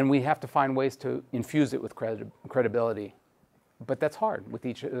 And we have to find ways to infuse it with credibility. But that's hard with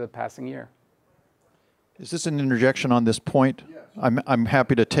each passing year. Is this an interjection on this point? Yes. I'm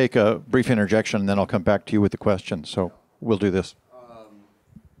happy to take a brief interjection, and then I'll come back to you with the question. So we'll do this.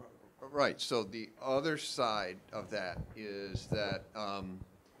 Right. So the other side of that is that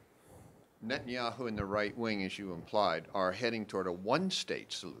Netanyahu and the right wing, as you implied, are heading toward a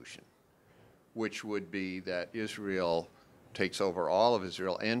one-state solution, which would be that Israel takes over all of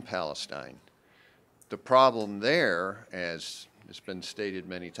Israel and Palestine. The problem there, as has been stated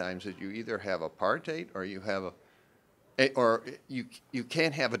many times, is you either have apartheid or you have you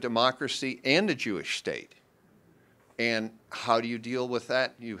can't have a democracy and a Jewish state. And how do you deal with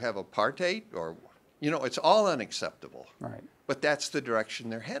that? You have apartheid, or, you know, it's all unacceptable. Right. But that's the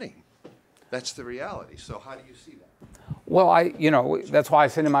direction they're heading. That's the reality. So how do you see that? Well, you know, that's why I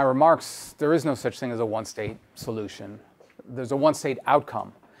said in my remarks, there is no such thing as a one-state solution. There's a one-state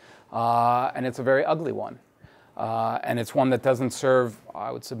outcome, and it's a very ugly one. And it's one that doesn't serve, I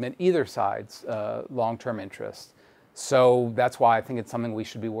would submit, either side's long-term interests. So that's why I think it's something we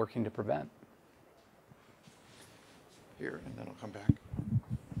should be working to prevent. Here, and then I'll come back.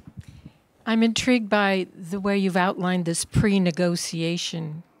 I'm intrigued by the way you've outlined this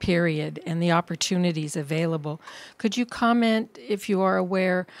pre-negotiation period and the opportunities available. Could you comment, if you are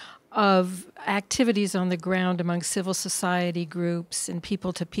aware, of activities on the ground among civil society groups and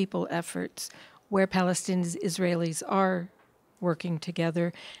people-to-people efforts where Palestinians and Israelis are working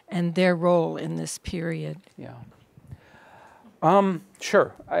together and their role in this period? Yeah.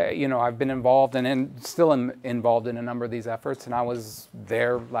 Sure. You know, I've been involved and still am involved in a number of these efforts, and I was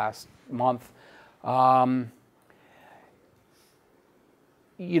there last month.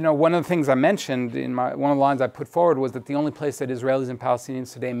 You know, one of the things I mentioned in one of the lines I put forward was that the only place that Israelis and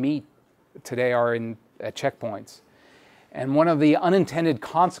Palestinians today meet are at checkpoints. And one of the unintended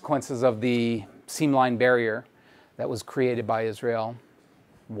consequences of the seam-line barrier that was created by Israel,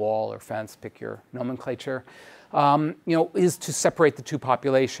 wall or fence, pick your nomenclature, you know, is to separate the two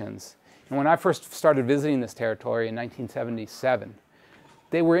populations. And when I first started visiting this territory in 1977,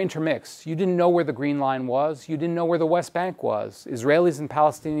 they were intermixed. You didn't know where the Green Line was. You didn't know where the West Bank was. Israelis and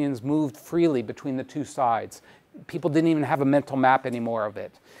Palestinians moved freely between the two sides. People didn't even have a mental map anymore of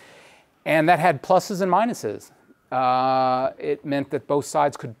it. And that had pluses and minuses. It meant that both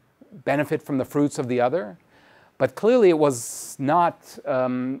sides could benefit from the fruits of the other. But clearly it was not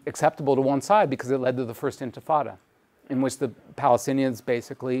acceptable to one side because it led to the First Intifada, in which the Palestinians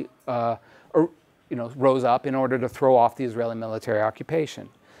basically rose up in order to throw off the Israeli military occupation.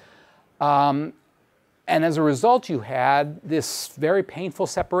 And as a result, you had this very painful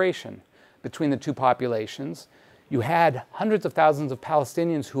separation between the two populations. You had hundreds of thousands of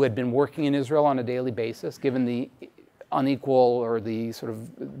Palestinians who had been working in Israel on a daily basis, given the unequal or the sort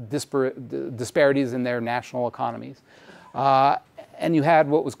of disparities in their national economies. And you had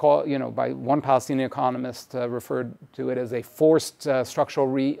what was called, you know, by one Palestinian economist referred to it as a forced structural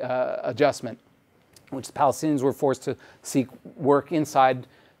readjustment, in which the Palestinians were forced to seek work inside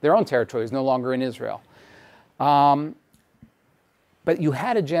their own territories, no longer in Israel. But you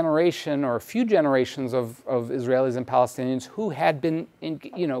had a generation or a few generations of Israelis and Palestinians who had been,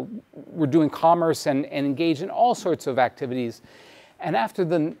 were doing commerce and engaged in all sorts of activities. And after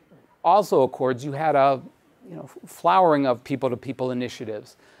the Oslo Accords, you had a flowering of people-to-people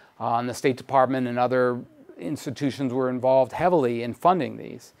initiatives. And the State Department and other institutions were involved heavily in funding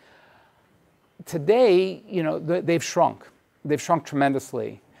these. Today, they've shrunk. They've shrunk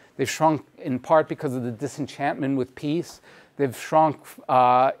tremendously. They've shrunk in part because of the disenchantment with peace. They've shrunk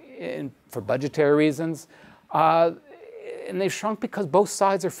for budgetary reasons. And they've shrunk because both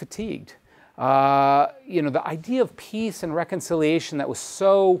sides are fatigued. The idea of peace and reconciliation that was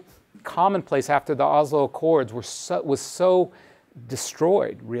so commonplace after the Oslo Accords was so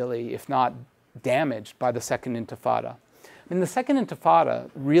destroyed, really, if not damaged, by the Second Intifada. I mean, the Second Intifada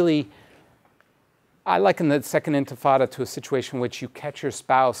really, I liken the Second Intifada to a situation in which you catch your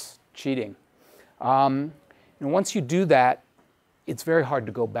spouse cheating. Once you do that, it's very hard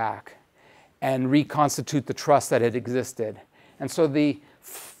to go back and reconstitute the trust that had existed. And so the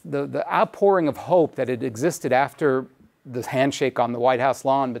outpouring of hope that had existed after the handshake on the White House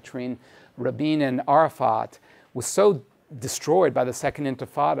lawn between Rabin and Arafat was so destroyed by the Second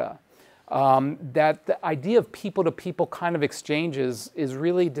Intifada that the idea of people-to-people kind of exchanges is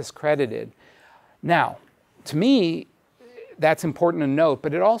really discredited. Now, to me, that's important to note,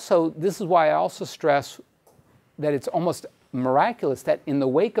 but this is why I also stress that it's almost miraculous that in the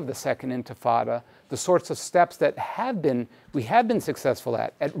wake of the Second Intifada, the sorts of steps that we have been successful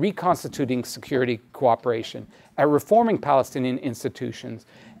at reconstituting security cooperation, at reforming Palestinian institutions,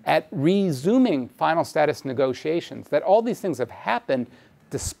 at resuming final status negotiations, that all these things have happened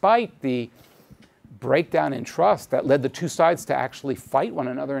despite the breakdown in trust that led the two sides to actually fight one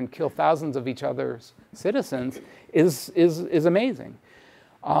another and kill thousands of each other's citizens is amazing.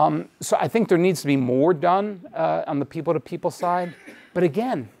 So I think there needs to be more done on the people-to-people side. But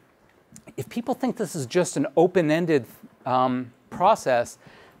again, if people think this is just an open-ended process,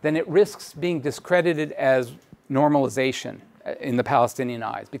 then it risks being discredited as normalization in the Palestinian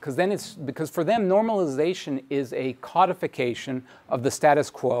eyes, because for them normalization is a codification of the status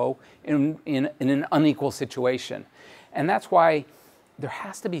quo in an unequal situation, and that's why there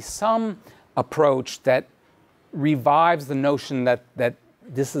has to be some approach that revives the notion that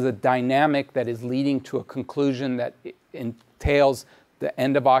this is a dynamic that is leading to a conclusion that entails the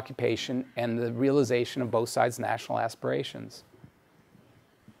end of occupation and the realization of both sides' national aspirations.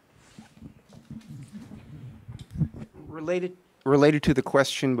 Related to the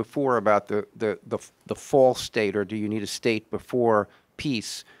question before about the false state, or do you need a state before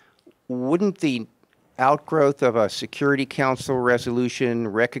peace, wouldn't the outgrowth of a Security Council resolution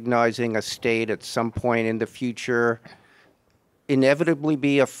recognizing a state at some point in the future inevitably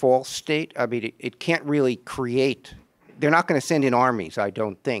be a false state? I mean, it can't really create, they're not going to send in armies, I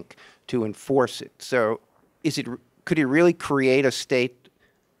don't think, to enforce it. So could it really create a state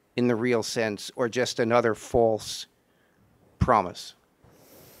in the real sense, or just another false promise?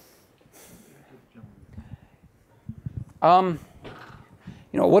 At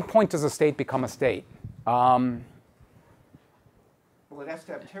what point does a state become a state? Well, it has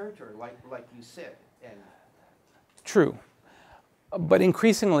to have territory, like you said. True. But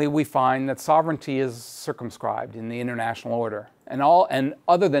increasingly, we find that sovereignty is circumscribed in the international order. And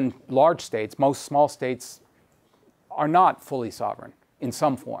other than large states, most small states are not fully sovereign in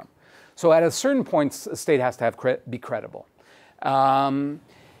some form. So at a certain point, a state has to be credible. And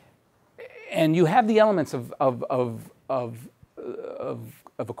you have the elements of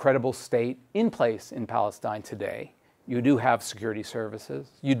a credible state in place in Palestine today. You do have security services.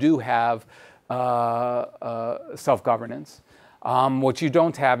 You do have self-governance. What you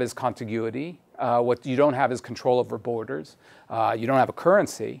don't have is contiguity. What you don't have is control over borders. You don't have a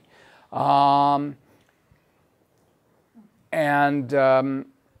currency. One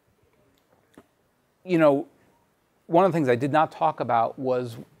of the things I did not talk about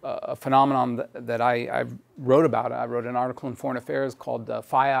was a phenomenon that I wrote about. I wrote an article in Foreign Affairs called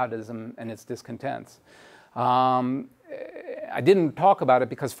Fayyadism and Its Discontents. I didn't talk about it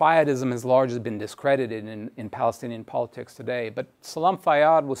because Fayyadism has largely been discredited in Palestinian politics today. But Salam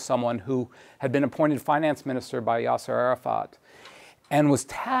Fayyad was someone who had been appointed finance minister by Yasser Arafat and was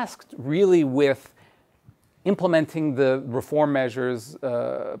tasked really with implementing the reform measures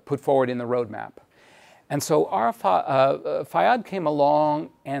put forward in the roadmap. And so Fayyad came along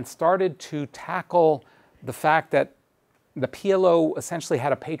and started to tackle the fact that the PLO essentially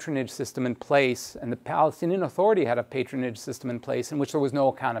had a patronage system in place, and the Palestinian Authority had a patronage system in place in which there was no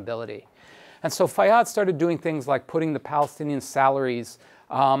accountability. And so Fayyad started doing things like putting the Palestinian salaries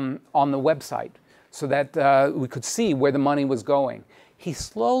on the website so that we could see where the money was going. He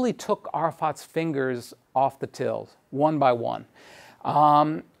slowly took Arafat's fingers off the tills, one by one.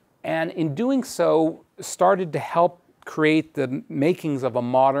 And in doing so, started to help create the makings of a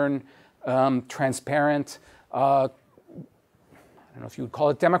modern, transparent, I don't know if you would call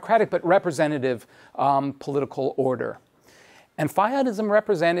it democratic, but representative political order. And Fayyadism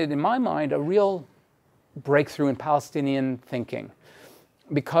represented, in my mind, a real breakthrough in Palestinian thinking,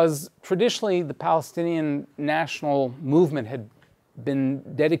 because traditionally the Palestinian national movement had been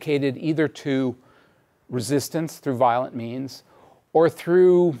dedicated either to resistance through violent means or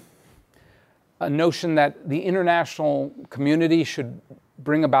through a notion that the international community should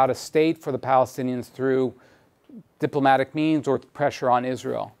bring about a state for the Palestinians through diplomatic means or pressure on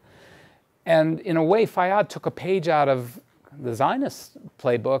Israel. And in a way, Fayyad took a page out of the Zionist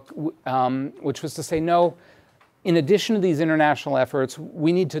playbook, which was to say, no, in addition to these international efforts,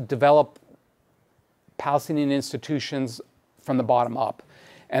 we need to develop Palestinian institutions from the bottom up.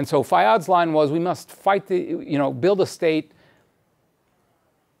 And so Fayyad's line was, we must fight build a state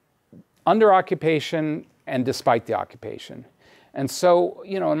under occupation and despite the occupation. And so,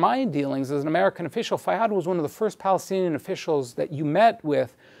 you know, in my dealings as an American official, Fayyad was one of the first Palestinian officials that you met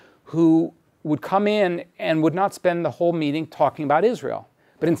with who would come in and would not spend the whole meeting talking about Israel,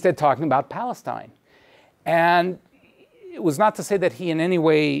 but instead talking about Palestine. And it was not to say that he in any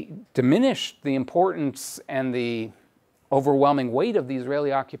way diminished the importance and the overwhelming weight of the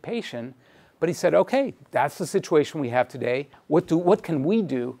Israeli occupation, but he said, okay, that's the situation we have today. What can we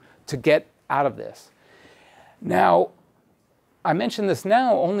do to get out of this? Now, I mention this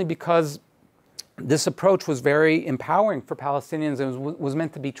now only because this approach was very empowering for Palestinians and was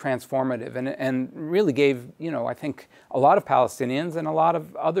meant to be transformative and really gave, you know, I think a lot of Palestinians and a lot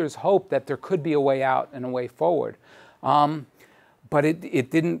of others hope that there could be a way out and a way forward. But it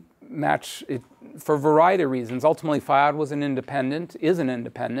didn't match it for a variety of reasons. Ultimately, Fayyad was an independent, is an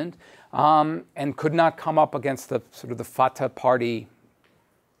independent, and could not come up against the sort of the Fatah party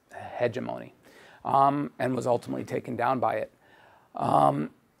hegemony, and was ultimately taken down by it.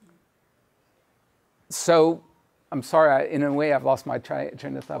 So, I'm sorry, in a way I've lost my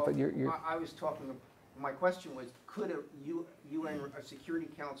train of thought, but you're... I was talking, my question was, could a UN Security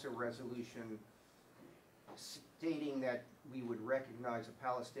Council resolution stating that we would recognize a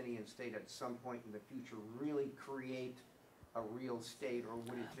Palestinian state at some point in the future really create a real state, or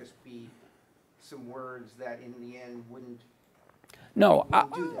would it just be some words that in the end wouldn't No,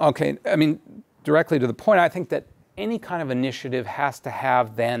 do that? okay, I mean, directly to the point, I think that any kind of initiative has to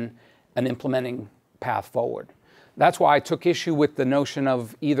have then an implementing path forward. That's why I took issue with the notion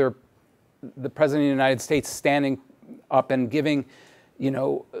of either the President of the United States standing up and giving, you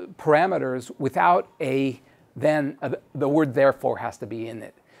know, parameters without the word therefore has to be in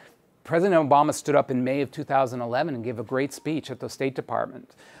it. President Obama stood up in May of 2011 and gave a great speech at the State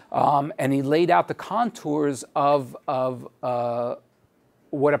Department. And he laid out the contours of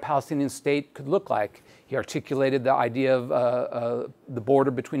what a Palestinian state could look like. He articulated the idea of the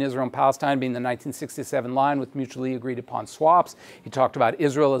border between Israel and Palestine being the 1967 line with mutually agreed upon swaps. He talked about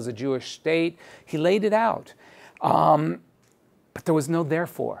Israel as a Jewish state. He laid it out. But there was no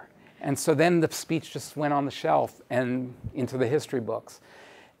therefore. And so then the speech just went on the shelf and into the history books.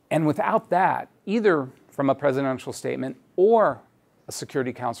 And without that, either from a presidential statement or a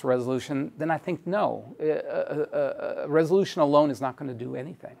Security Council resolution, then I think no. A resolution alone is not going to do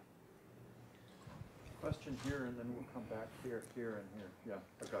anything. Question here, and then we'll come back here, here, and here.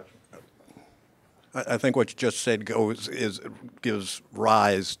 Yeah, I got you. I think what you just said gives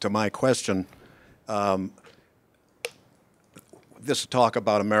rise to my question. This talk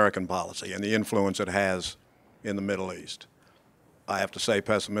about American policy and the influence it has in the Middle East. I have to say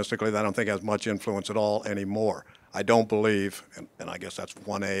pessimistically that I don't think it has much influence at all anymore. I don't believe, and I guess that's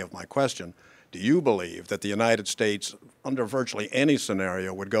 1A of my question, do you believe that the United States, under virtually any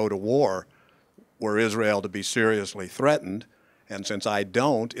scenario, would go to war were Israel to be seriously threatened? And since I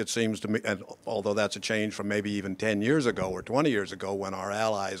don't, it seems to me, and although that's a change from maybe even 10 years ago or 20 years ago when our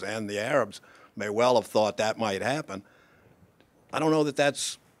allies and the Arabs may well have thought that might happen, I don't know that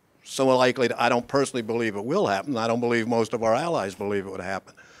that's so likely. I don't personally believe it will happen. I don't believe most of our allies believe it would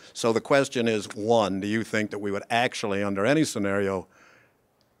happen. So the question is, one, do you think that we would actually, under any scenario,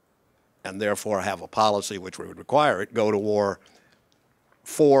 and therefore have a policy which would require it, go to war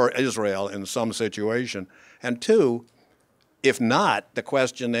for Israel in some situation? And two, if not, the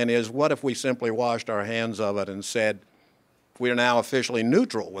question then is, what if we simply washed our hands of it and said, we are now officially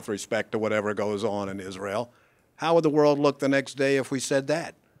neutral with respect to whatever goes on in Israel? How would the world look the next day if we said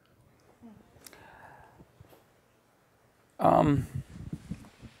that?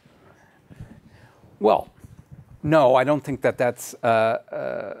 Well, no, I don't think that that's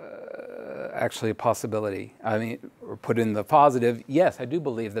actually a possibility. I mean, or put in the positive, yes, I do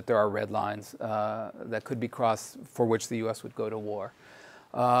believe that there are red lines that could be crossed for which the U.S. would go to war.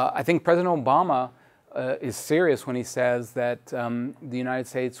 I think President Obama is serious when he says that the United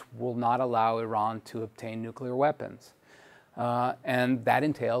States will not allow Iran to obtain nuclear weapons. And that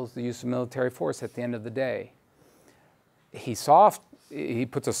entails the use of military force at the end of the day. He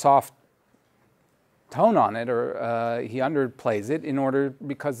puts a soft tone on it, or he underplays it in order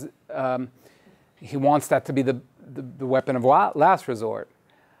because he wants that to be the weapon of last resort.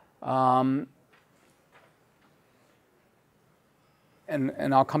 And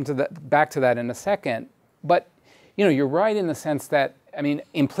I'll come to that, back to that in a second. But you know, you're right in the sense that, I mean,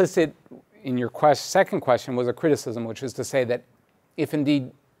 implicit in your second question was a criticism, which is to say that if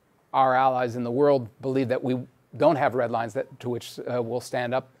indeed our allies in the world believe that we don't have red lines to which we'll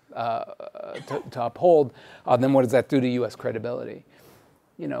stand up to uphold, then what does that do to U.S. credibility?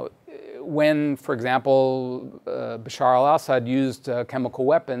 You know, when, for example, Bashar al-Assad used chemical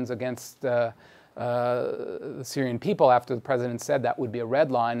weapons against the Syrian people after the president said that would be a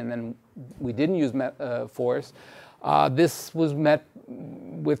red line, and then we didn't use force, this was met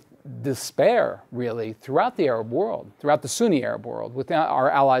with despair, really, throughout the Arab world, throughout the Sunni Arab world, with our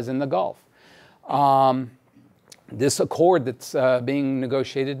allies in the Gulf. This accord that's being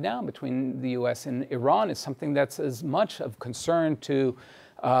negotiated now between the U.S. and Iran is something that's as much of concern to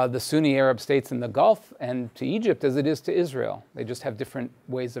the Sunni Arab states in the Gulf and to Egypt as it is to Israel. They just have different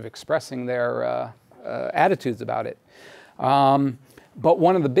ways of expressing their attitudes about it. But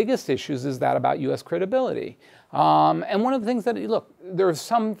one of the biggest issues is that about U.S. credibility. And one of the things that, look, there are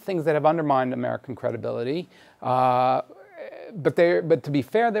some things that have undermined American credibility, but to be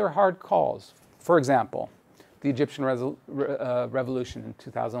fair, they were hard calls. For example, the Egyptian revolution in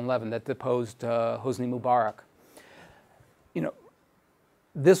 2011 that deposed Hosni Mubarak.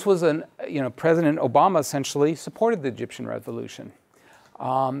 This was President Obama essentially supported the Egyptian revolution.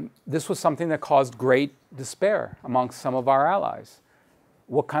 This was something that caused great despair amongst some of our allies.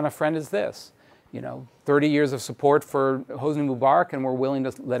 What kind of friend is this? 30 years of support for Hosni Mubarak and we're willing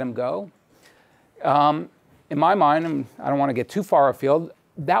to let him go? In my mind, and I don't want to get too far afield,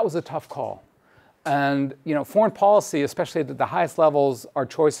 that was a tough call. And foreign policy, especially at the highest levels, are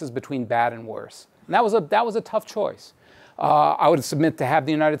choices between bad and worse. And that was a tough choice. I would submit to have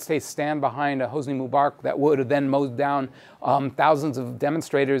the United States stand behind a Hosni Mubarak that would have then mowed down thousands of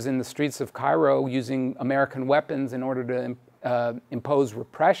demonstrators in the streets of Cairo using American weapons in order to impose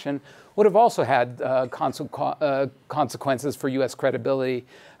repression, would have also had consequences for U.S. credibility.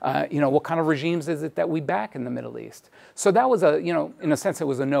 What kind of regimes is it that we back in the Middle East? So that was in a sense, it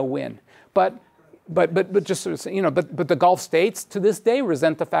was a no-win. But the Gulf states to this day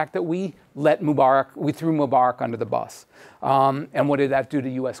resent the fact that we threw Mubarak under the bus. And what did that do to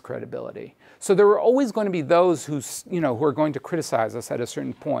U.S. credibility? So there are always going to be those who are going to criticize us at a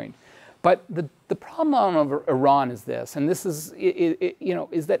certain point. But the problem of Iran is this, and this is,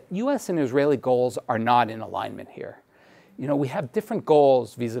 is that U.S. and Israeli goals are not in alignment here. We have different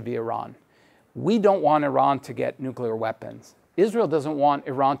goals vis-a-vis Iran. We don't want Iran to get nuclear weapons. Israel doesn't want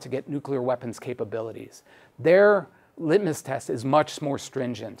Iran to get nuclear weapons capabilities. Their litmus test is much more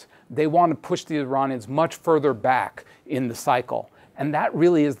stringent. They want to push the Iranians much further back in the cycle. And that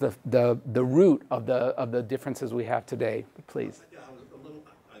really is the root of the differences we have today. Please. Yeah,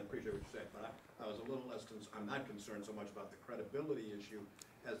 I appreciate what you said, but I was a little less, I'm not concerned so much about the credibility issue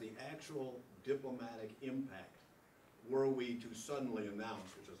as the actual diplomatic impact. Were we to suddenly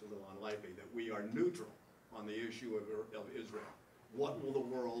announce, which is a little unlikely, that we are neutral on the issue of Israel, what will the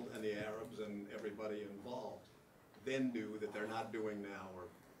world and the Arabs and everybody involved then do that they're not doing now? Or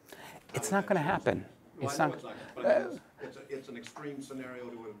it's not going to happen. Well, it's I know not. It's not, but it's an extreme scenario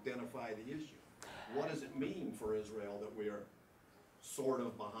to identify the issue. What does it mean for Israel that we are sort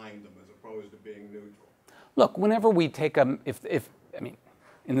of behind them as opposed to being neutral? Look, whenever we take in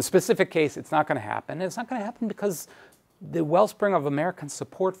the specific case, it's not going to happen. It's not going to happen because the wellspring of American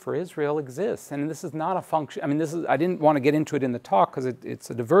support for Israel exists, and this is not a function. I didn't want to get into it in the talk because it's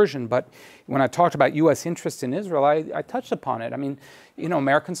a diversion. But when I talked about U.S. interest in Israel, I touched upon it.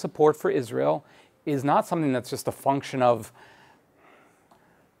 American support for Israel is not something that's just a function of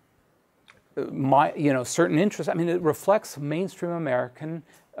certain interests. It reflects mainstream American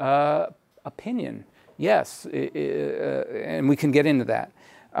opinion. Yes, and we can get into that.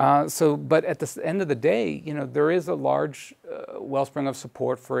 But at the end of the day, there is a large wellspring of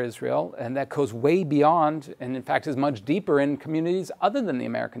support for Israel, and that goes way beyond, and in fact is much deeper in communities other than the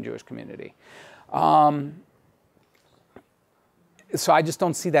American Jewish community. So I just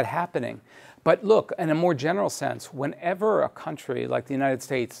don't see that happening. But look, in a more general sense, whenever a country like the United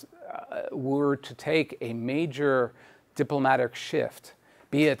States were to take a major diplomatic shift,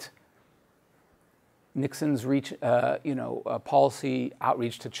 be it Nixon's policy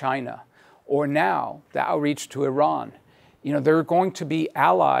outreach to China, or now the outreach to Iran, there are going to be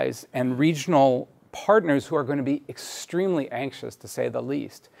allies and regional partners who are going to be extremely anxious, to say the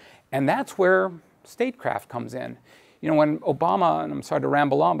least. And that's where statecraft comes in. When Obama, and I'm sorry to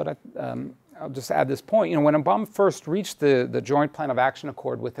ramble on, but I'll just add this point, when Obama first reached the Joint Plan of Action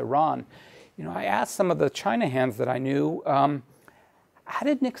Accord with Iran, I asked some of the China hands that I knew, how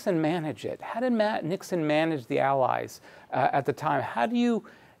did Nixon manage it? How did Nixon manage the allies at the time? How do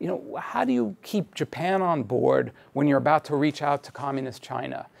you keep Japan on board when you're about to reach out to communist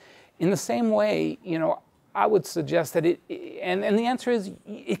China? In the same way, I would suggest that and the answer is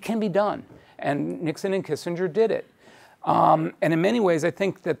it can be done. And Nixon and Kissinger did it. And in many ways, I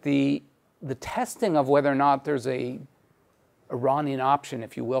think that the testing of whether or not there's a Iranian option,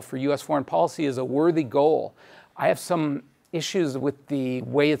 if you will, for U.S. foreign policy is a worthy goal. I have some issues with the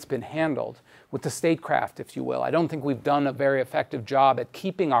way it's been handled, with the statecraft, if you will. I don't think we've done a very effective job at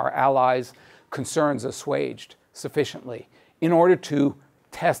keeping our allies' concerns assuaged sufficiently in order to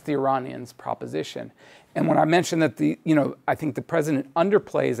test the Iranians' proposition. And when I mentioned that I think the president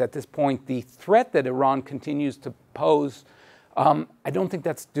underplays at this point the threat that Iran continues to pose, I don't think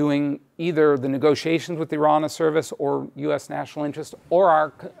that's doing either the negotiations with Iran a service or U.S. national interest or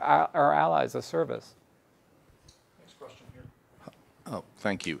our allies a service. Next question here. Oh,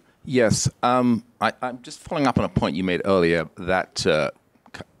 thank you. Yes, I'm just following up on a point you made earlier that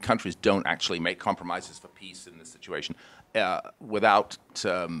countries don't actually make compromises for peace in this situation without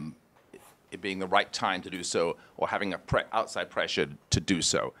it being the right time to do so or having outside pressure to do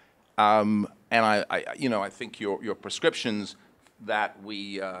so. And I think your prescriptions that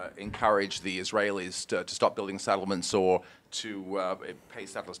we encourage the Israelis to stop building settlements or to pay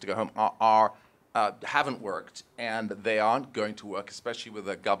settlers to go home haven't worked, and they aren't going to work, especially with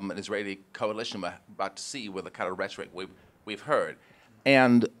the government-Israeli coalition we're about to see with the kind of rhetoric we've heard.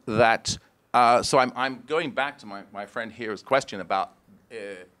 And that, so I'm going back to my friend here's question about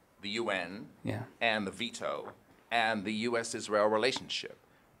the UN and the veto and the U.S.-Israel relationship.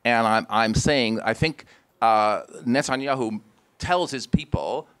 And I'm saying, I think Netanyahu tells his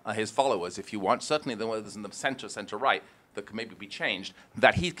people, his followers, if you want, certainly the ones in the center-right, that can maybe be changed,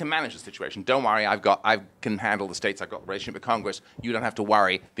 that he can manage the situation. Don't worry, I can handle the states, I've got a relationship with Congress, you don't have to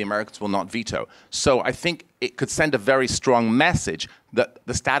worry, the Americans will not veto. So I think it could send a very strong message that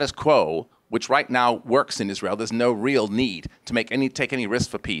the status quo, which right now works in Israel, there's no real need to take any risk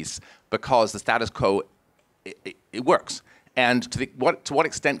for peace because the status quo, it works. And to what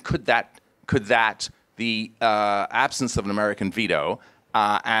extent could the absence of an American veto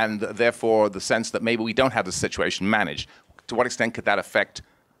and therefore the sense that maybe we don't have the situation managed, to what extent could that affect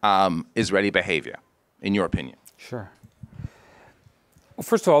Israeli behavior, in your opinion? Sure. Well,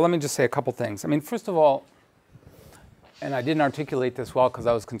 first of all, let me just say a couple things. I mean, first of all, and I didn't articulate this well because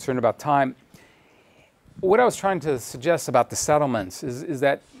I was concerned about time, what I was trying to suggest about the settlements is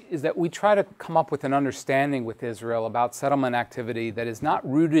that we try to come up with an understanding with Israel about settlement activity that is not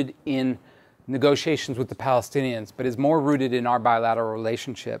rooted in negotiations with the Palestinians, but is more rooted in our bilateral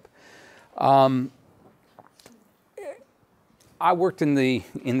relationship. I worked in the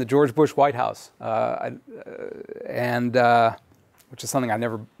George Bush White House, which is something I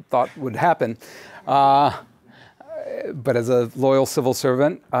never thought would happen. But as a loyal civil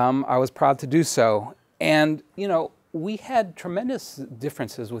servant, I was proud to do so. And we had tremendous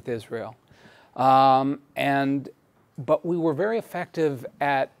differences with Israel, but we were very effective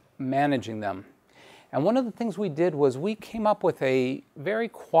at managing them. And one of the things we did was we came up with a very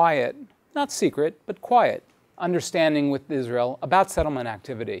quiet, not secret, but quiet understanding with Israel about settlement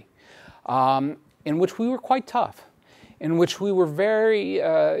activity, in which we were quite tough, in which we were very,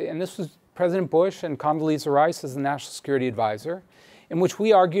 and this was President Bush and Condoleezza Rice as the National Security Advisor, in which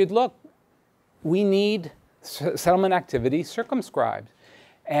we argued, look, we need settlement activity circumscribed.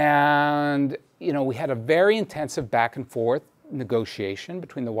 And, we had a very intensive back and forth negotiation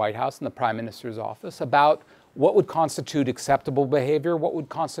between the White House and the Prime Minister's office about what would constitute acceptable behavior, what would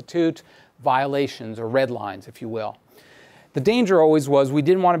constitute violations or red lines, if you will. The danger always was we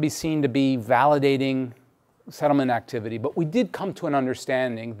didn't want to be seen to be validating settlement activity, but we did come to an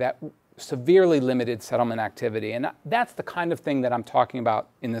understanding that severely limited settlement activity, and that's the kind of thing that I'm talking about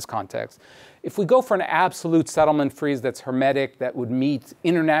in this context. If we go for an absolute settlement freeze that's hermetic, that would meet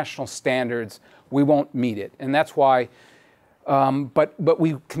international standards, we won't meet it, and that's why. But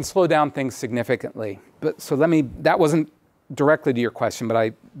we can slow down things significantly. So that wasn't directly to your question, but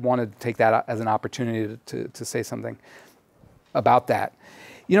I wanted to take that as an opportunity to say something about that.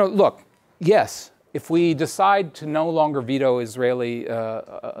 Look, yes, if we decide to no longer veto Israeli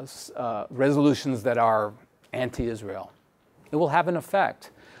resolutions that are anti-Israel, it will have an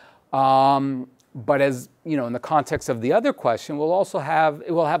effect. But as in the context of the other question, it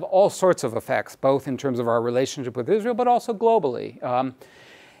will have all sorts of effects, both in terms of our relationship with Israel, but also globally.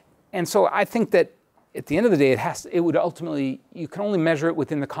 And so I think that at the end of the day, it would ultimately, you can only measure it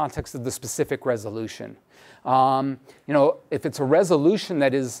within the context of the specific resolution. If it's a resolution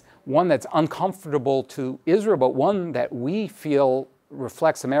that is one that's uncomfortable to Israel, but one that we feel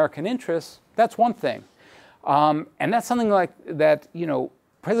reflects American interests, that's one thing. And that's something like that,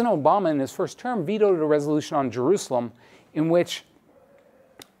 President Obama in his first term vetoed a resolution on Jerusalem in which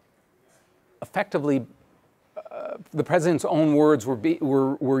effectively the president's own words were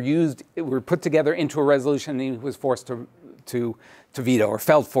put together into a resolution, and he was forced to veto, or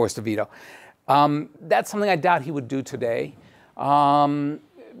felt forced to veto. That's something I doubt he would do today.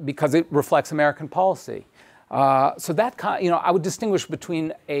 because it reflects American policy. So that I would distinguish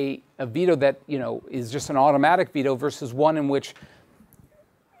between a veto that is just an automatic veto versus one in which,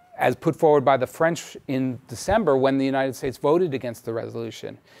 as put forward by the French in December when the United States voted against the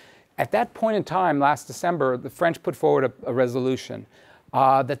resolution. At that point in time, last December, the French put forward a resolution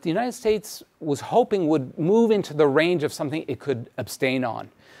that the United States was hoping would move into the range of something it could abstain on.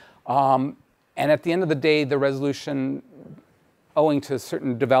 And at the end of the day, the resolution, owing to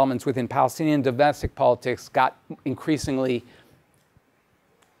certain developments within Palestinian domestic politics, got increasingly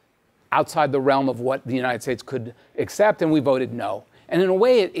outside the realm of what the United States could accept, and we voted no. And in a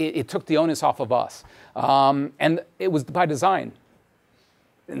way, it took the onus off of us. And it was by design.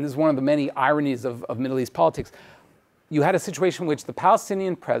 And this is one of the many ironies of Middle East politics. You had a situation in which the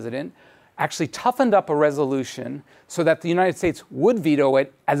Palestinian president actually toughened up a resolution so that the United States would veto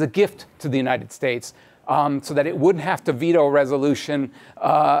it as a gift to the United States, so that it wouldn't have to veto a resolution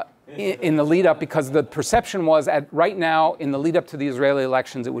in the lead up, because the perception was right now, in the lead up to the Israeli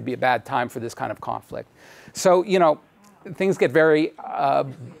elections, it would be a bad time for this kind of conflict. So, things get very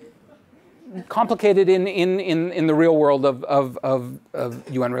complicated in the real world of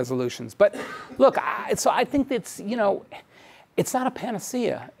UN resolutions. But look, so I think it's it's not a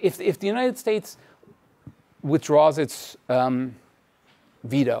panacea. If the United States withdraws its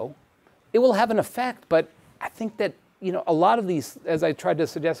veto, it will have an effect. But I think that a lot of these, as I tried to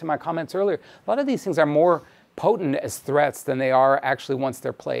suggest in my comments earlier, a lot of these things are more potent as threats than they are actually once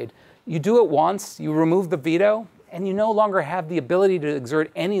they're played. You do it once, you remove the veto, and you no longer have the ability to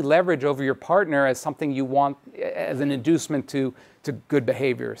exert any leverage over your partner as something you want, as an inducement to good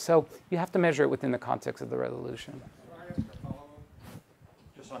behavior. So you have to measure it within the context of the resolution. Can I ask a follow-up?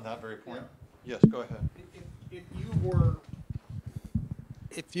 Just on that very point? Yes, go ahead.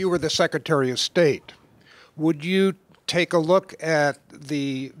 If you were the Secretary of State, would you take a look at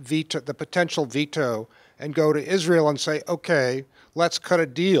the veto, the potential veto, and go to Israel and say, okay, let's cut a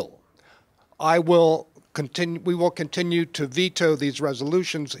deal. We will continue to veto these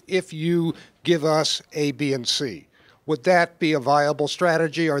resolutions if you give us A, B, and C. Would that be a viable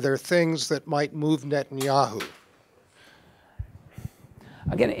strategy? Are there things that might move Netanyahu?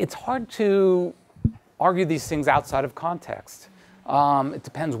 Again, it's hard to argue these things outside of context. It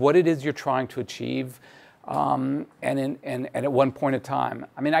depends what it is you're trying to achieve, and at one point in time.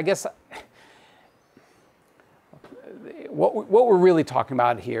 I mean, I guess what we're really talking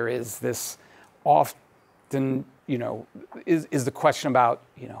about here is this often, is the question about,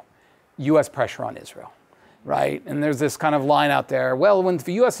 U.S. pressure on Israel, right? And there's this kind of line out there, well, when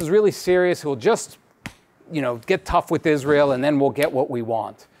the U.S. is really serious, we'll just, get tough with Israel and then we'll get what we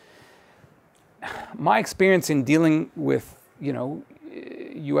want. My experience in dealing with,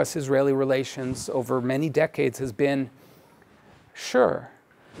 U.S.-Israeli relations over many decades has been, sure,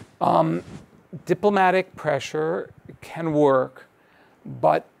 diplomatic pressure can work,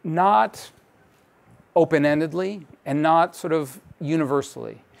 but not open-endedly and not sort of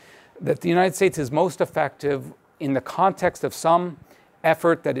universally. That the United States is most effective in the context of some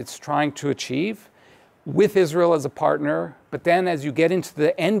effort that it's trying to achieve with Israel as a partner, but then as you get into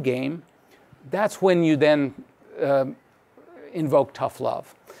the end game, that's when you then invoke tough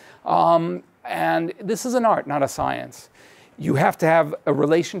love. And this is an art, not a science. You have to have a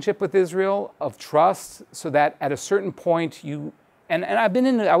relationship with Israel of trust so that at a certain point and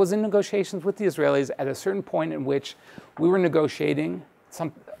I was in negotiations with the Israelis at a certain point in which we were negotiating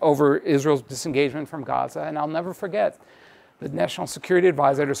over Israel's disengagement from Gaza, and I'll never forget the National Security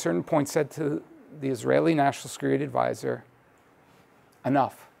Advisor at a certain point said to the Israeli National Security Advisor,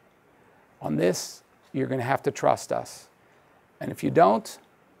 enough. On this, you're going to have to trust us. And if you don't,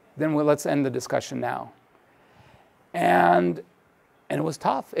 then let's end the discussion now. And it was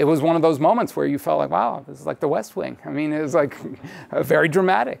tough. It was one of those moments where you felt like, wow, this is like the West Wing. I mean, it was like very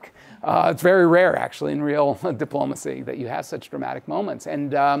dramatic. It's very rare, actually, in real diplomacy that you have such dramatic moments.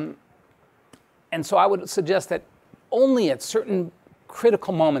 And so I would suggest that only at certain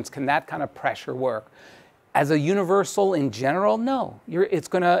critical moments can that kind of pressure work. As a universal in general, no. It's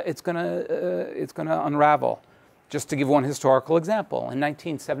gonna unravel. Just to give one historical example, in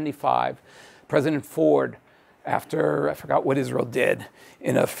 1975, President Ford, after I forgot what Israel did,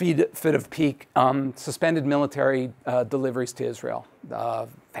 in a fit of pique, suspended military deliveries to Israel,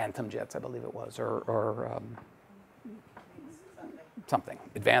 Phantom jets, I believe it was, or something,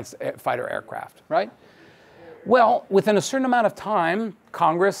 advanced fighter aircraft, right? Well, within a certain amount of time,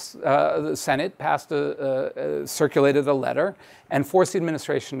 Congress, the Senate, circulated a letter and forced the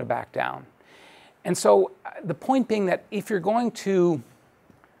administration to back down. And so the point being that if you're going to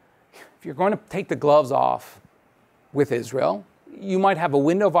take the gloves off with Israel. You might have a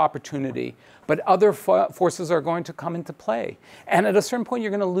window of opportunity, but other forces are going to come into play. And at a certain point,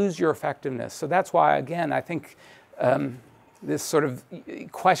 you're going to lose your effectiveness. So that's why, again, I think this sort of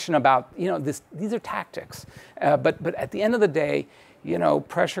question about, these are tactics. But at the end of the day,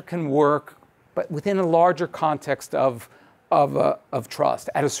 pressure can work, but within a larger context of trust.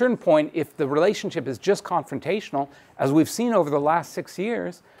 At a certain point, if the relationship is just confrontational, as we've seen over the last 6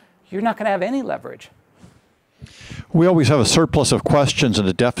 years, you're not going to have any leverage. We always have a surplus of questions and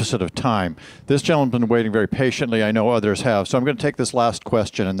a deficit of time. This gentleman's been waiting very patiently. I know others have. So I'm going to take this last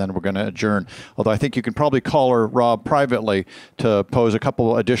question and then we're going to adjourn. Although I think you can probably call her, Rob, privately to pose a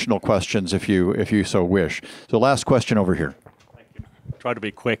couple additional questions if you so wish. So last question over here. Try to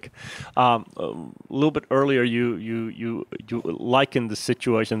be quick. A little bit earlier, you likened the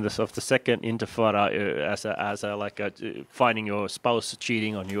situation of the second Intifada as finding your spouse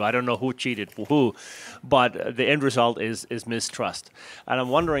cheating on you. I don't know who cheated who, but the end result is mistrust. And I'm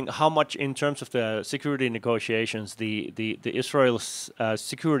wondering how much, in terms of the security negotiations, the Israel's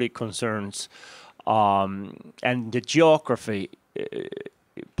security concerns and the geography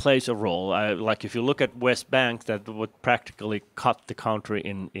plays a role. Like if you look at West Bank, that would practically cut the country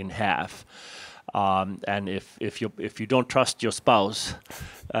in half. And if you don't trust your spouse,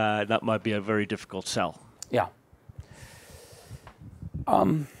 that might be a very difficult sell. Yeah.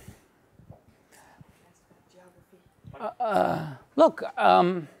 Look,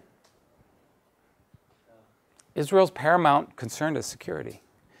 Israel's paramount concern is security,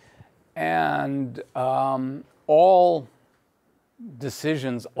 and all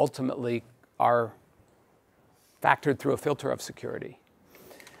decisions ultimately are factored through a filter of security.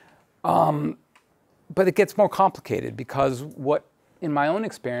 But it gets more complicated because in my own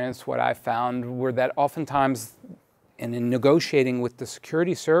experience, what I found were that oftentimes, and in negotiating with the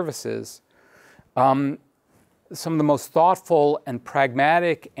security services, some of the most thoughtful and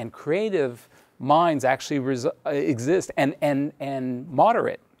pragmatic and creative minds actually exist, and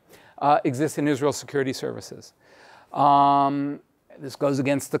moderate exist in Israel's security services. This goes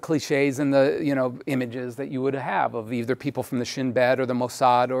against the cliches and the images that you would have of either people from the Shin Bet or the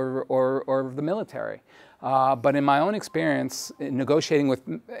Mossad or the military. But in my own experience, in negotiating with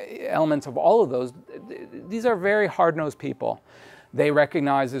elements of all of those, these are very hard-nosed people. They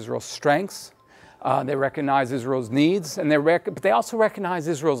recognize Israel's strengths, they recognize Israel's needs, and but they also recognize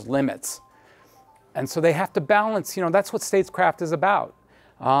Israel's limits. And so they have to balance. That's what statescraft is about.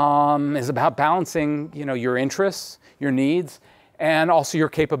 Is about balancing, your interests, your needs, and also your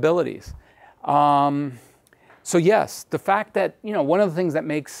capabilities. So yes, the fact that, one of the things that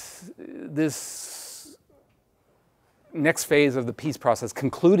makes this next phase of the peace process,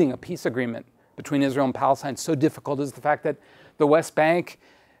 concluding a peace agreement between Israel and Palestine, so difficult is the fact that the West Bank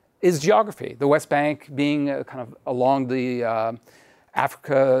is geography. The West Bank being kind of along the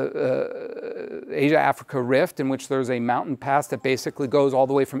Asia-Africa rift, in which there's a mountain pass that basically goes all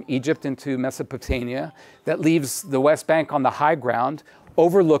the way from Egypt into Mesopotamia, that leaves the West Bank on the high ground,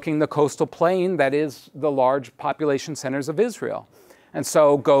 overlooking the coastal plain that is the large population centers of Israel. And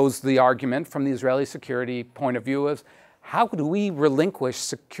so goes the argument from the Israeli security point of view of how do we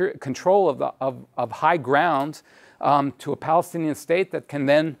relinquish control of high ground to a Palestinian state that can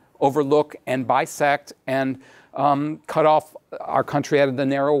then overlook and bisect and cut off our country at the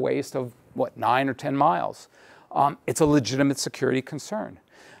narrow waist of, 9 or 10 miles. It's a legitimate security concern.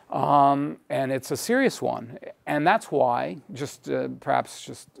 And it's a serious one. And that's why,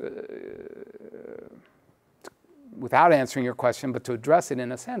 without answering your question, but to address it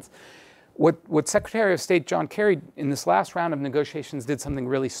in a sense, what Secretary of State John Kerry in this last round of negotiations did something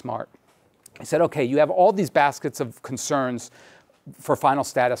really smart. He said, okay, you have all these baskets of concerns for final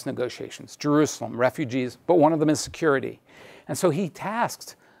status negotiations, Jerusalem, refugees, but one of them is security. And so he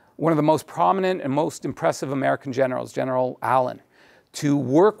tasked one of the most prominent and most impressive American generals, General Allen, to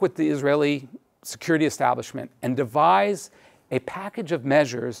work with the Israeli security establishment and devise a package of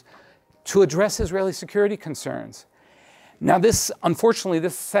measures to address Israeli security concerns. Now unfortunately,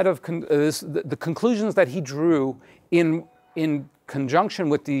 this set of, the conclusions that he drew in conjunction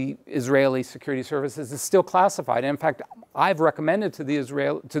with the Israeli security services is still classified. And in fact, I've recommended to the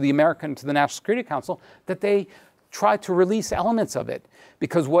National Security Council that they try to release elements of it.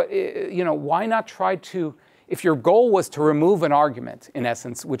 Because why not try to, if your goal was to remove an argument, in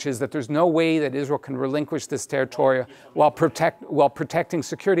essence, which is that there's no way that Israel can relinquish this territory while protecting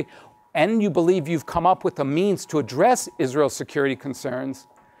security, and you believe you've come up with a means to address Israel's security concerns,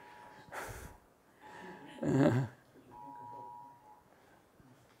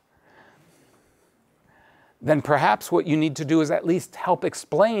 then perhaps what you need to do is at least help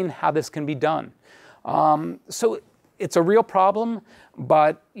explain how this can be done. So it's a real problem,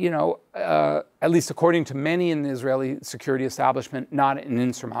 but, at least according to many in the Israeli security establishment, not an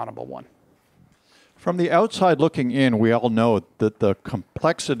insurmountable one. From the outside looking in, we all know that the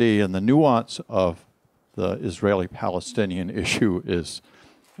complexity and the nuance of the Israeli-Palestinian issue is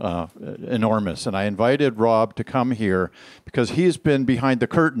enormous. And I invited Rob to come here because he's been behind the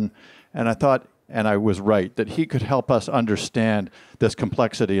curtain, and I thought, and I was right, that he could help us understand this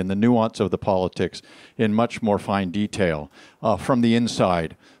complexity and the nuance of the politics in much more fine detail from the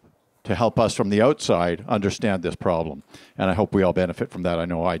inside, to help us from the outside understand this problem. And I hope we all benefit from that. I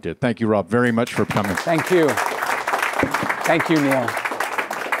know I did. Thank you, Rob, very much for coming. Thank you. Thank you, Neil.